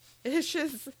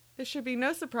 It should be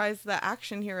no surprise that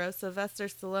action hero Sylvester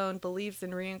Stallone believes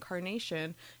in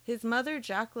reincarnation. His mother,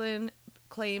 Jacqueline,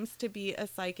 claims to be a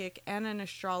psychic and an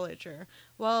astrologer.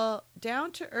 While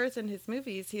down to earth in his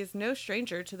movies, he is no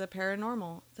stranger to the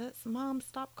paranormal. That's Mom,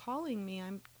 stop calling me.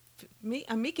 I'm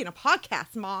making a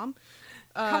podcast, Mom.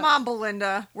 Come on,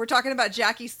 Belinda. We're talking about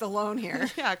Jackie Stallone here.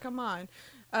 Yeah, come on.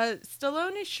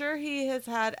 Stallone is sure he has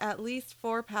had at least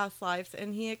 4 past lives,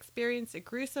 and he experienced a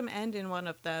gruesome end in one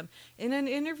of them. In an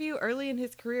interview early in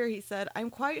his career, he said, "I'm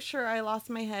quite sure I lost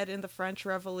my head in the French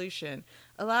Revolution."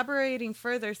 Elaborating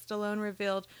further, Stallone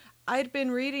revealed, "I'd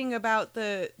been reading about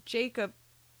the Jacobins.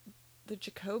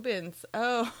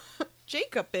 Oh,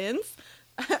 Jacobins.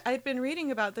 I'd been reading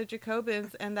about the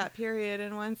Jacobins and that period,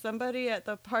 and when somebody at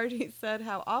the party said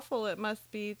how awful it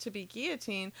must be to be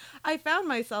guillotined, I found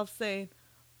myself saying,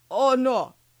 'Oh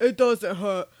no, it doesn't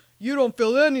hurt. You don't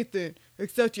feel anything,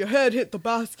 except your head hit the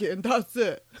basket and that's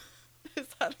it.'" Is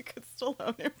that a good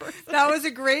Stallone impression? That was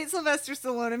a great Sylvester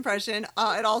Stallone impression.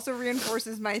 It also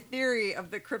reinforces my theory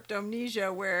of the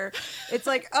cryptomnesia, where it's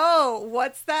like, oh,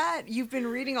 what's that? You've been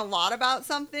reading a lot about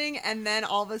something, and then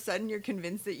all of a sudden you're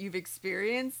convinced that you've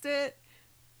experienced it.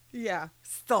 Yeah.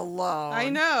 Stallone. I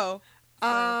know.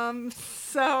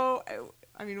 So,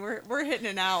 I mean, we're hitting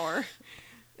an hour.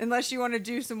 Unless you want to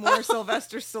do some more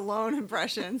Sylvester Stallone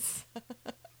impressions.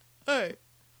 Hey.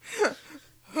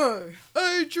 Hey,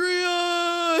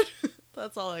 Adrian!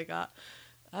 That's all I got.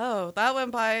 Oh, that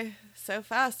went by so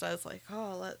fast. I was like,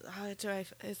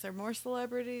 is there more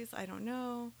celebrities? I don't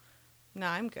know. No,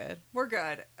 I'm good. We're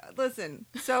good. Listen,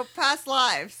 so past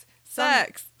lives.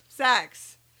 Sex.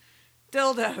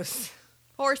 Dildos.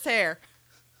 Horsehair.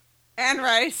 Anne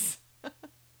Rice.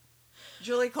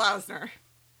 Julie Klausner.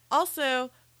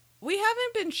 Also, we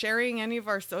haven't been sharing any of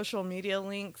our social media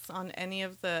links on any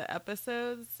of the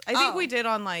episodes. I think we did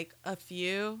on like a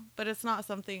few, but it's not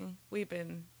something we've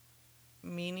been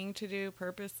meaning to do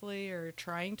purposely or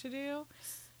trying to do.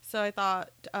 So I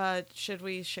thought, should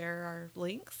we share our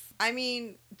links? I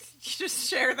mean, just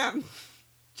share them.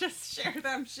 Just share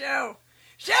them. Share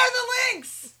the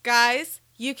links! Guys,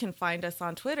 you can find us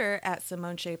on Twitter at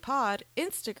SimoneChePod,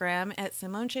 Instagram at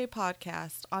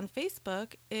SimoneChePodcast. On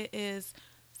Facebook, it is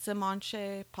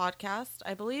Simonche Podcast.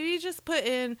 I believe you just put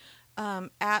in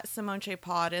at Simonche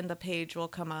Pod and the page will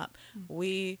come up.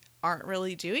 We aren't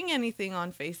really doing anything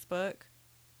on Facebook.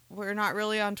 We're not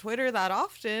really on Twitter that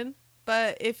often,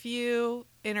 but if you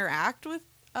interact with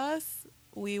us,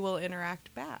 we will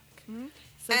interact back. Mm-hmm.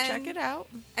 So check it out.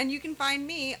 And you can find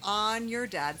me on your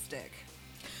dad's dick.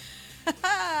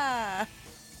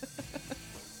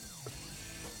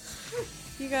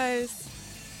 You guys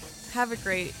have a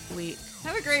great week.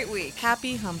 Have a great week.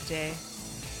 Happy Hump Day.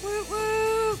 Woo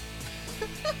woo!